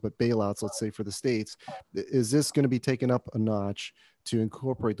whatever it is, but bailouts, let's say, for the states. Is this going to be taken up a notch to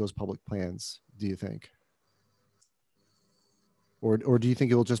incorporate those public plans, do you think? Or do you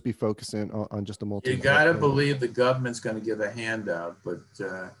think it will just be focusing on just a multi? You got to believe the government's going to give a handout, but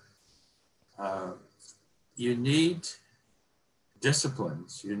you need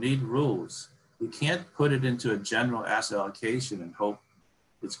disciplines, you need rules. You can't put it into a general asset allocation and hope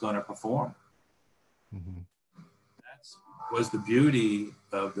it's going to perform. Mm-hmm. That was the beauty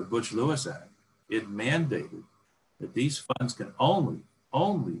of the Bush-Lewis Act. It mandated that these funds can only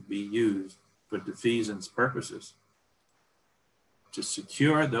be used for defeasance purposes, to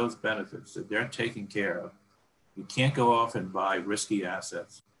secure those benefits that they're taking care of. You can't go off and buy risky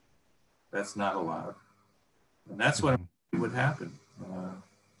assets. That's not allowed. And that's what would happen.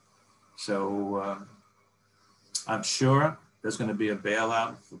 I'm sure there's going to be a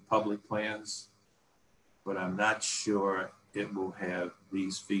bailout for public plans, but I'm not sure it will have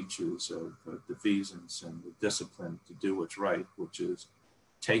these features of defeasance and the discipline to do what's right, which is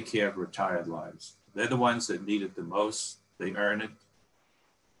take care of retired lives. They're the ones that need it the most. They earn it.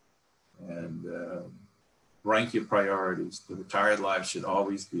 And rank your priorities. The retired lives should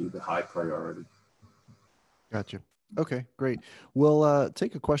always be the high priority. Gotcha. Okay, great. We'll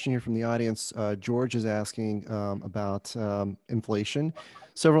take a question here from the audience. George is asking about inflation.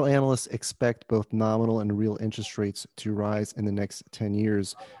 Several analysts expect both nominal and real interest rates to rise in the next 10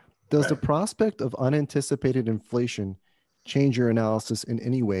 years. Does the prospect of unanticipated inflation change your analysis in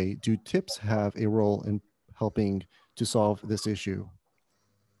any way? Do tips have a role in helping to solve this issue?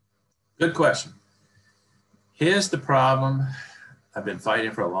 Good question. Here's the problem I've been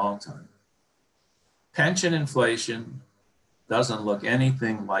fighting for a long time. Pension inflation doesn't look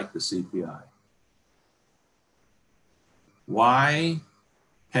anything like the CPI. Why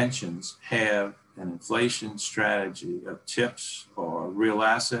pensions have an inflation strategy of tips or real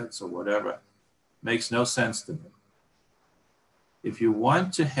assets or whatever makes no sense to me. If you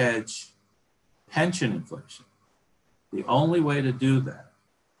want to hedge pension inflation, the only way to do that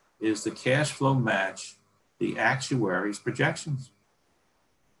is the cash flow match the actuary's projections.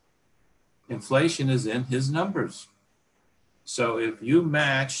 Inflation is in his numbers. So if you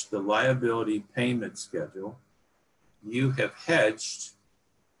match the liability payment schedule, you have hedged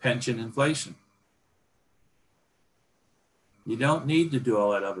pension inflation. You don't need to do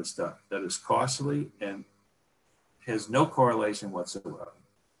all that other stuff that is costly and has no correlation whatsoever.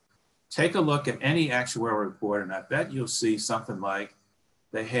 Take a look at any actuarial report, and I bet you'll see something like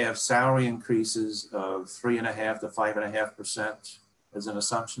they have salary increases of 3.5% to 5.5% as an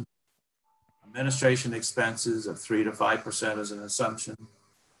assumption. Administration expenses of 3 to 5% as an assumption.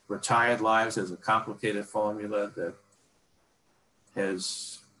 Retired lives as a complicated formula that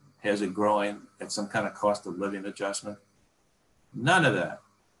has it growing at some kind of cost of living adjustment. None of that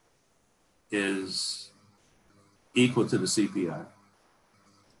is equal to the CPI.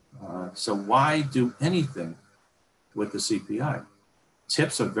 So why do anything with the CPI?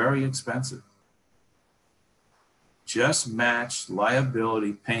 Tips are very expensive. Just match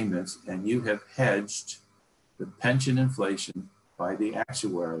liability payments and you have hedged the pension inflation by the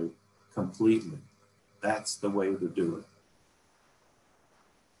actuary completely. That's the way to do it.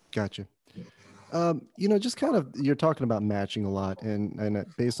 Gotcha. Just kind of, you're talking about matching a lot, and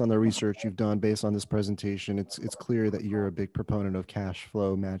based on the research you've done, based on this presentation, it's clear that you're a big proponent of cash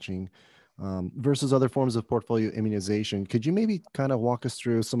flow matching versus other forms of portfolio immunization. Could you maybe kind of walk us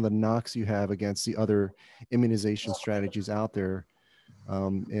through some of the knocks you have against the other immunization strategies out there?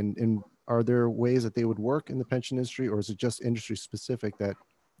 And are there ways that they would work in the pension industry, or is it just industry specific that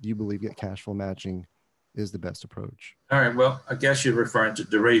you believe that cash flow matching is the best approach? All right, well, I guess you're referring to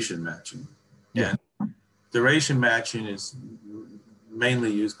duration matching. Yeah. And duration matching is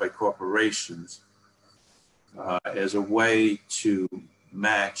mainly used by corporations as a way to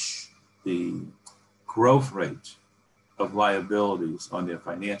match the growth rate of liabilities on their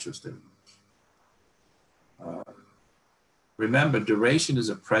financial statements. Remember, duration is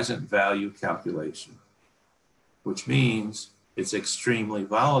a present value calculation, which means it's extremely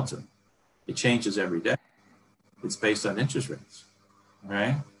volatile. It changes every day. It's based on interest rates, all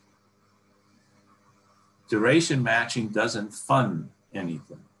right? Duration matching doesn't fund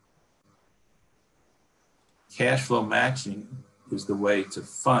anything. Cash flow matching is the way to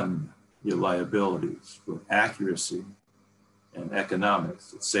fund your liabilities with accuracy and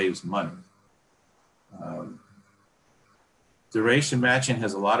economics. It saves money. Duration matching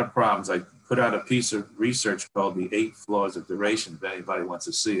has a lot of problems. I put out a piece of research called The 8 Flaws of Duration. If anybody wants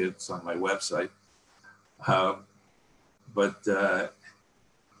to see it, it's on my website.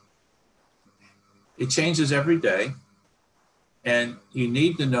 It changes every day, and you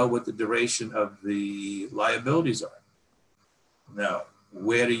need to know what the duration of the liabilities are. Now,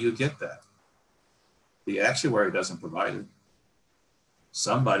 where do you get that? The actuary doesn't provide it.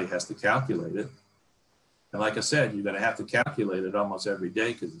 Somebody has to calculate it. And like I said, you're going to have to calculate it almost every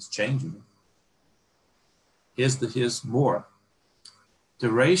day because it's changing. Here's more.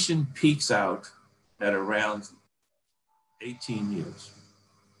 Duration peaks out at around 18 years.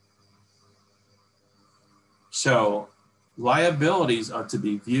 So liabilities are to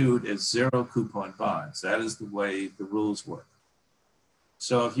be viewed as zero coupon bonds. That is the way the rules work.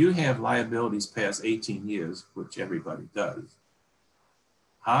 So if you have liabilities past 18 years, which everybody does,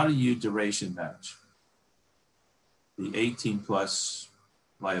 how do you duration match the 18 plus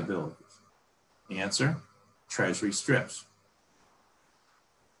liabilities? Answer, treasury strips.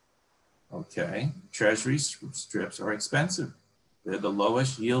 Okay, treasury strips are expensive. They're the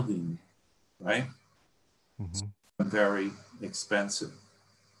lowest yielding, right? Mm-hmm. Very expensive.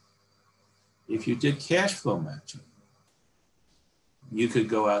 If you did cash flow matching, you could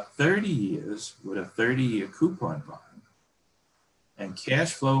go out 30 years with a 30-year coupon bond and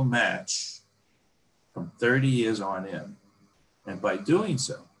cash flow match from 30 years on in. And by doing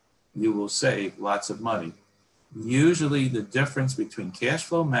so, you will save lots of money. Usually the difference between cash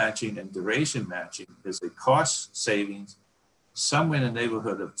flow matching and duration matching is a cost savings somewhere in the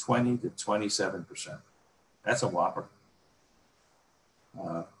neighborhood of 20 to 27%. That's a whopper.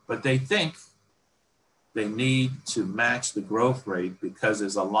 But they think they need to match the growth rate because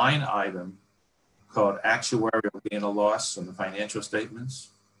there's a line item called actuarial gain or loss on the financial statements,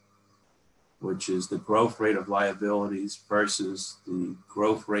 which is the growth rate of liabilities versus the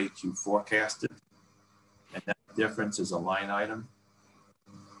growth rate you forecasted. And that difference is a line item.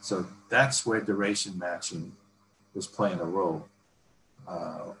 So that's where duration matching is playing a role.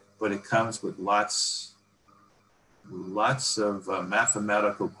 But it comes with lots of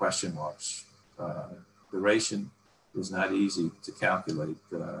mathematical question marks. Duration is not easy to calculate.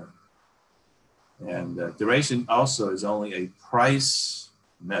 And duration also is only a price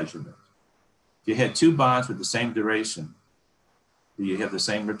measurement. If you had two bonds with the same duration, do you have the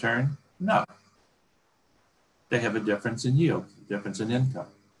same return? No. They have a difference in yield, difference in income.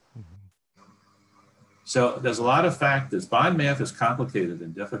 Mm-hmm. So there's a lot of factors. Bond math is complicated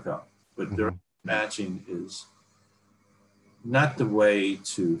and difficult, but Mm-hmm. duration matching is not the way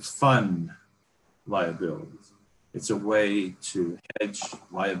to fund liabilities. It's a way to hedge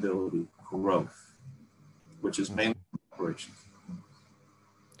liability growth, which is mainly operations.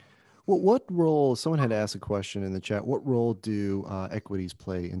 Well, what role, someone had asked a question in the chat, what role do equities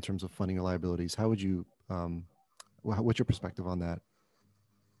play in terms of funding your liabilities? How would you, what's your perspective on that?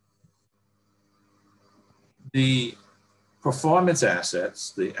 The performance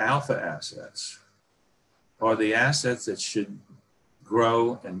assets, the alpha assets, are the assets that should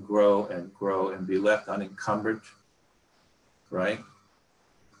grow and grow and grow and be left unencumbered, right?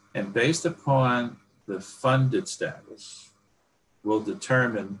 And based upon the funded status will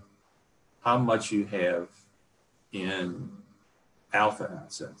determine how much you have in alpha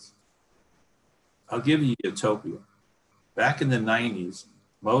assets. I'll give you utopia. Back in the 90s,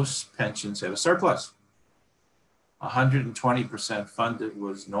 most pensions had a surplus. 120% funded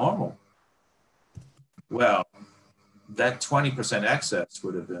was normal. Well, that 20% excess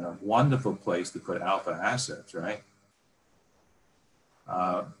would have been a wonderful place to put alpha assets, right?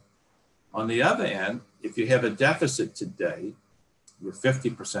 On the other end, if you have a deficit today, you're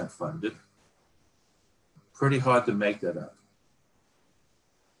 50% funded, pretty hard to make that up.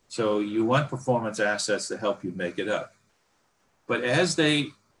 So you want performance assets to help you make it up. But as they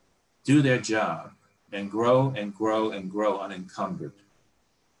do their job and grow and grow and grow unencumbered,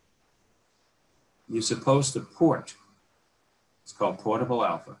 you're supposed to port. It's called portable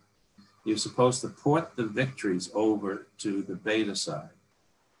alpha. You're supposed to port the victories over to the beta side.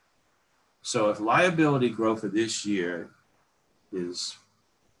 So if liability growth for this year is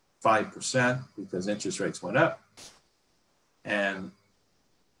 5% because interest rates went up, and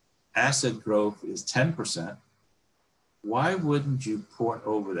asset growth is 10%, why wouldn't you port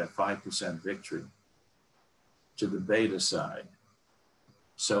over that 5% victory to the beta side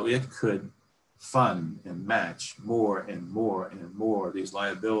so it could fund and match more and more and more of these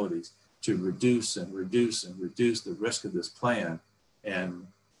liabilities to reduce and reduce and reduce the risk of this plan and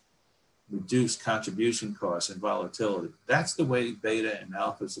reduce contribution costs and volatility? That's the way beta and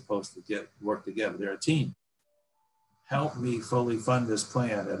alpha is supposed to work together. They're a team. Help me fully fund this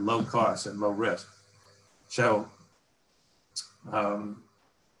plan at low cost and low risk. So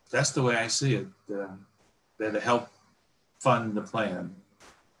that's the way I see it. They're to help fund the plan,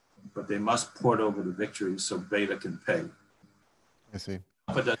 but they must port over the victories so beta can pay. I see.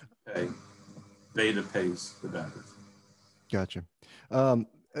 Alpha doesn't pay, beta pays the benefits. Gotcha.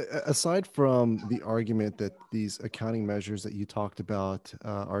 Aside from the argument that these accounting measures that you talked about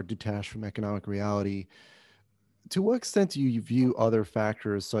are detached from economic reality, to what extent do you view other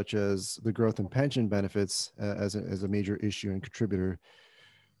factors such as the growth in pension benefits as a major issue and contributor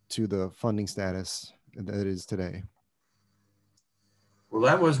to the funding status that it is today? Well,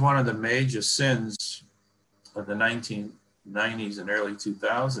 that was one of the major sins of the 1990s and early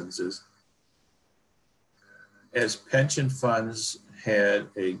 2000s is as pension funds had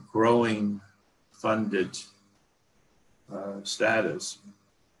a growing funded status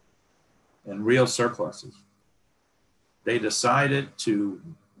and real surpluses, they decided to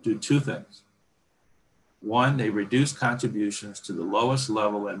do two things. One, they reduced contributions to the lowest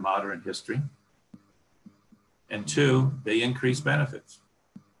level in modern history. And two, they increased benefits.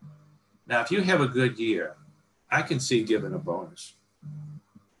 Now, if you have a good year, I can see giving a bonus,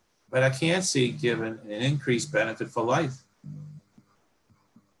 but I can't see giving an increased benefit for life.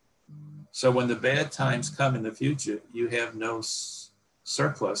 So when the bad times come in the future, you have no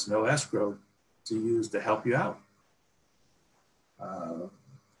surplus, no escrow to use to help you out.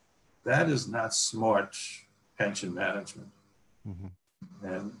 That is not smart pension management. Mm-hmm.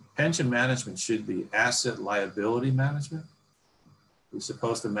 And pension management should be asset liability management. You're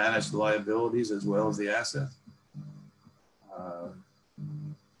supposed to manage the liabilities as well as the assets.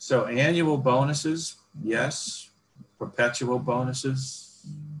 So annual bonuses, yes. Perpetual bonuses,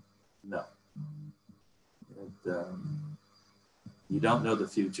 no. You don't know the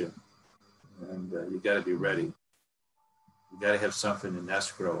future, and you got to be ready. You got to have something in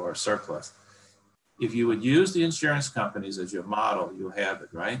escrow or surplus. If you would use the insurance companies as your model, you'll have it,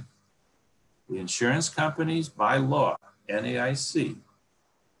 right? The insurance companies, by law, NAIC,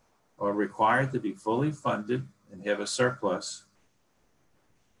 are required to be fully funded and have a surplus.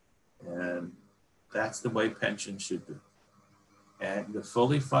 And That's the way pensions should be. And the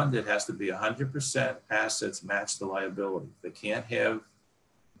fully funded has to be 100% assets match the liability. They can't have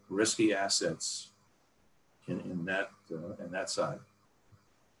risky assets in that side.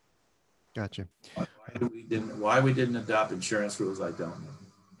 Gotcha. Why we didn't adopt insurance rules, I don't know.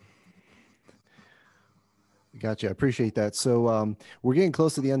 Gotcha. I appreciate that. So we're getting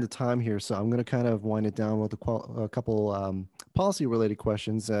close to the end of time here, so I'm going to kind of wind it down with a couple policy-related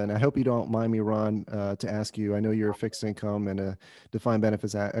questions, and I hope you don't mind me, Ron, to ask you. I know you're a fixed income and a defined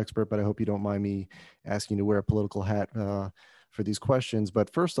benefits expert, but I hope you don't mind me asking you to wear a political hat for these questions. But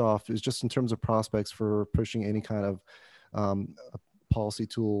first off, is just in terms of prospects for pushing any kind of policy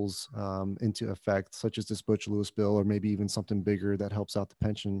tools into effect, such as this Butch-Lewis bill, or maybe even something bigger that helps out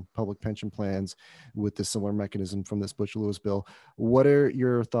the public pension plans with the similar mechanism from this Butch-Lewis bill. What are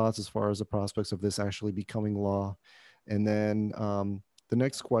your thoughts as far as the prospects of this actually becoming law? And then the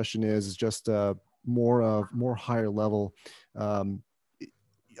next question is just more higher level.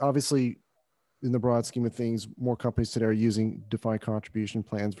 Obviously, in the broad scheme of things, more companies today are using defined contribution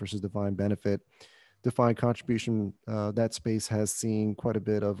plans versus defined benefit. Defined contribution, that space has seen quite a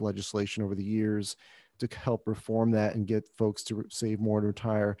bit of legislation over the years to help reform that and get folks to save more and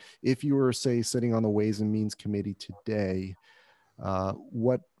retire. If you were, say, sitting on the Ways and Means Committee today,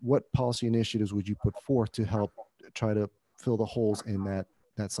 what policy initiatives would you put forth to help try to fill the holes in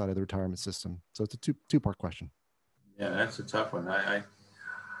that side of the retirement system? So it's a two-part question. Yeah, that's a tough one.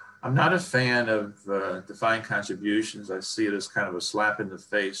 I'm not a fan of defined contributions. I see it as kind of a slap in the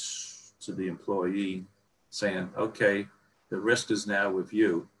face to the employee, saying, okay, the risk is now with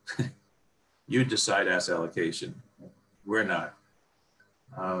you. You decide asset allocation. We're not.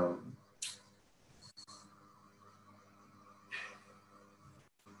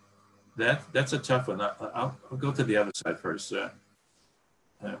 That's a tough one. I'll go to the other side first.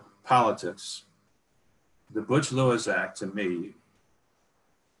 Politics. The Butch-Lewis Act, to me,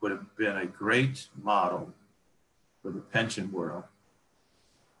 would have been a great model for the pension world.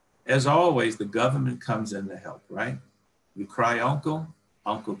 As always, the government comes in to help, right? You cry uncle,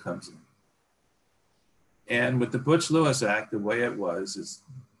 uncle comes in. And with the Butch-Lewis Act, the way it was is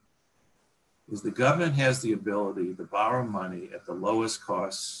the government has the ability to borrow money at the lowest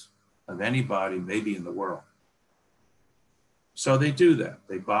costs of anybody, maybe in the world. So they do that.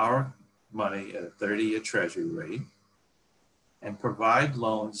 They borrow money at a 30-year treasury rate and provide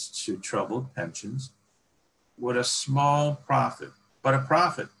loans to troubled pensions with a small profit, but a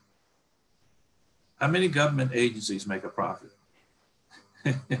profit. How many government agencies make a profit?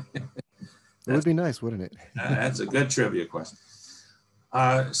 It would be nice, wouldn't it? That's a good trivia question.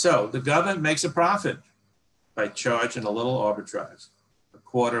 So the government makes a profit by charging a little arbitrage,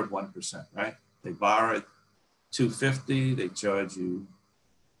 1/4%, right? They borrow at $250, they charge you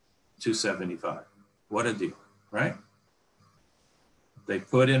 $275. What a deal, right? They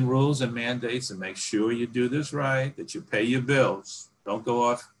put in rules and mandates and make sure you do this right, that you pay your bills. Don't go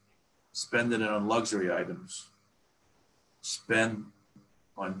off spending it on luxury items. Spend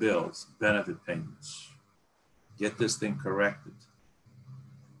on bills, benefit payments. Get this thing corrected.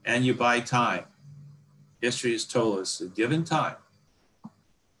 And you buy time. History has told us that given time,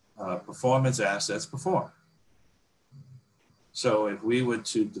 performance assets perform. So if we were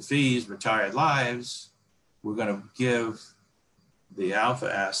to defease retired lives, we're going to give the alpha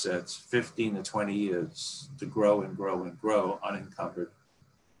assets 15 to 20 years to grow and grow and grow unencumbered.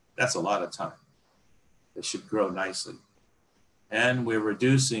 That's a lot of time. It should grow nicely. And we're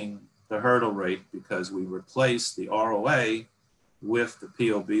reducing the hurdle rate because we replaced the ROA with the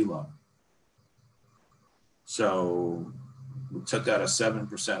POB loan. So we took out a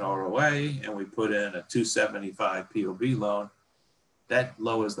 7% ROA and we put in a 275 POB loan. That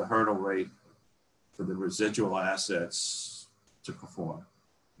lowers the hurdle rate for the residual assets to perform.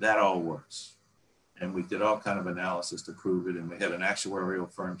 That all works. And we did all kind of analysis to prove it, and we had an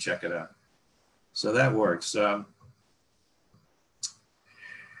actuarial firm check it out. So that works.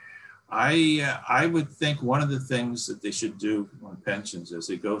 I would think one of the things that they should do on pensions as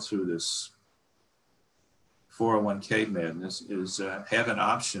they go through this 401k madness is have an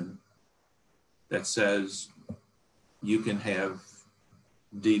option that says you can have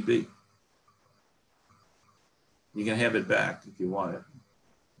DB. You can have it back if you want it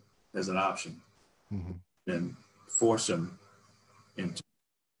as an option. Mm-hmm. And force them into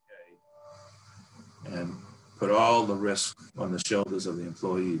and put all the risk on the shoulders of the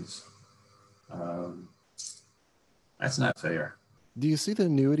employees. That's not fair. Do you see the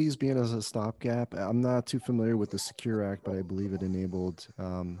annuities being as a stopgap? I'm not too familiar with the Secure Act, but I believe it enabled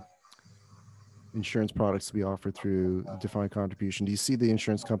insurance products to be offered through defined contribution. Do you see the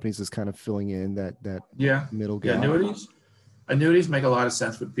insurance companies as kind of filling in that Yeah. middle Yeah. gap? Annuities make a lot of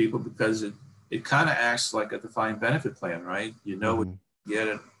sense for people because it kind of acts like a defined benefit plan, right? You know what you get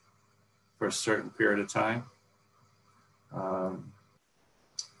it for a certain period of time.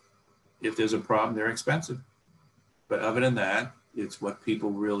 If there's a problem, they're expensive. But other than that, it's what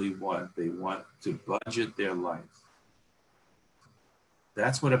people really want. They want to budget their life.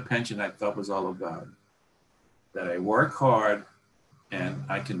 That's what a pension I thought was all about. That I work hard and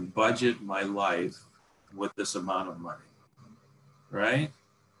I can budget my life with this amount of money, right?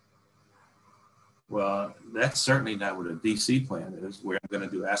 Well, that's certainly not what a DC plan is, where I'm going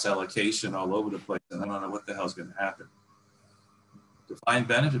to do asset allocation all over the place and I don't know what the hell's going to happen. Defined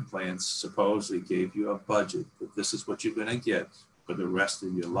benefit plans supposedly gave you a budget, that this is what you're going to get for the rest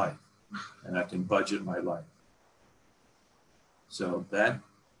of your life, and I can budget my life. So that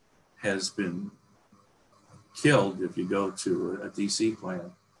has been killed if you go to a DC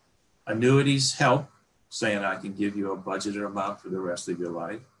plan. Annuities help, saying I can give you a budgeted amount for the rest of your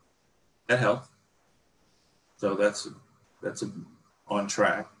life. That helps. So that's on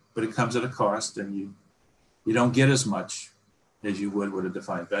track, but it comes at a cost, and you don't get as much as you would with a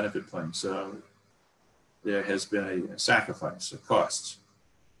defined benefit plan. So there has been a sacrifice, a cost,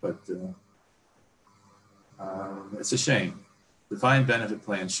 but it's a shame. Defined benefit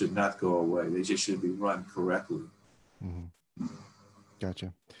plans should not go away. They just should be run correctly.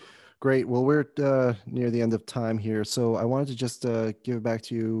 Gotcha. Great. Well, we're near the end of time here, so I wanted to just give it back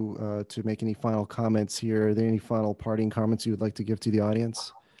to you to make any final comments here. Are there any final parting comments you would like to give to the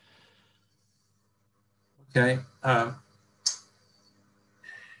audience? Okay.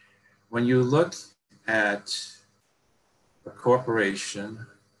 When you look at a corporation,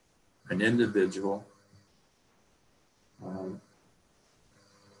 an individual, the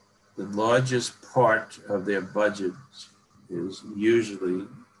largest part of their budget is usually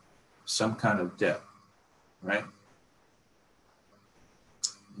some kind of debt, right?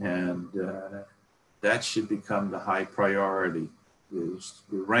 And that should become the high priority. Is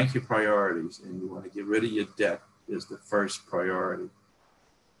you rank your priorities, and you want to get rid of your debt is the first priority.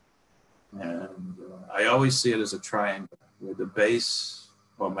 And I always see it as a triangle, where the base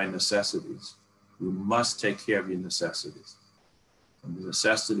are my necessities. You must take care of your necessities. And the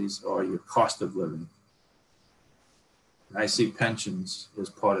necessities are your cost of living. And I see pensions as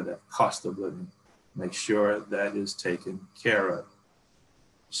part of that cost of living. Make sure that is taken care of.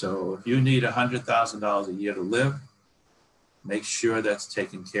 So if you need $100,000 a year to live, make sure that's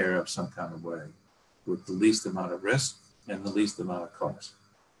taken care of some kind of way with the least amount of risk and the least amount of cost.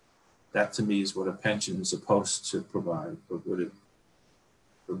 That to me is what a pension is supposed to provide. But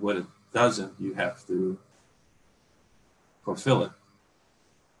what it doesn't, you have to fulfill it.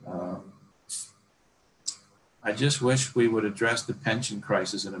 I just wish we would address the pension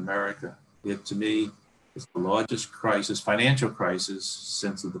crisis in America. It, to me, is the largest crisis, financial crisis,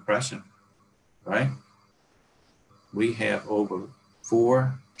 since the Depression, right? We have over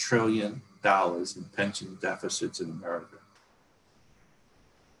 $4 trillion in pension deficits in America.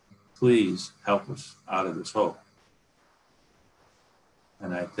 Please help us out of this hole.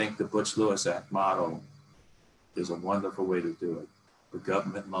 And I think the Butch-Lewis Act model is a wonderful way to do it. The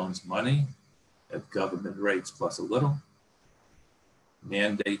government loans money at government rates plus a little,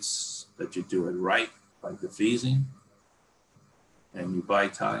 mandates that you do it right by defeasing, and you buy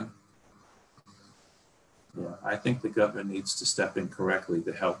time. Yeah, I think the government needs to step in correctly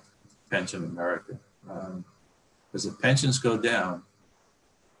to help pension America. Because if pensions go down,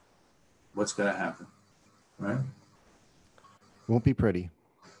 what's going to happen, right? Won't be pretty.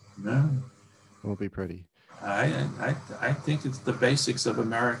 No. Won't be pretty. I think it's the basics of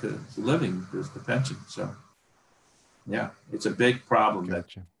America's living is the pension. So, yeah, it's a big problem that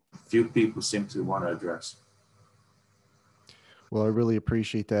few people seem to want to address. Well, I really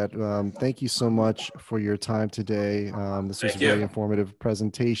appreciate that. Thank you so much for your time today. This was a very informative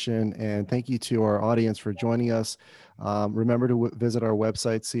presentation, and thank you to our audience for joining us. Remember to visit our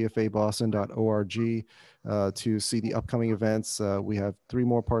website, cfaboston.org, to see the upcoming events. We have 3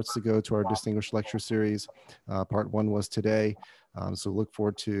 more parts to go to our distinguished lecture series. Part 1 was today. So look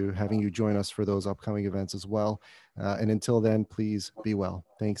forward to having you join us for those upcoming events as well. And until then, please be well.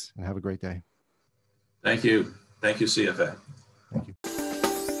 Thanks, and have a great day. Thank you. Thank you, CFA. Thank you.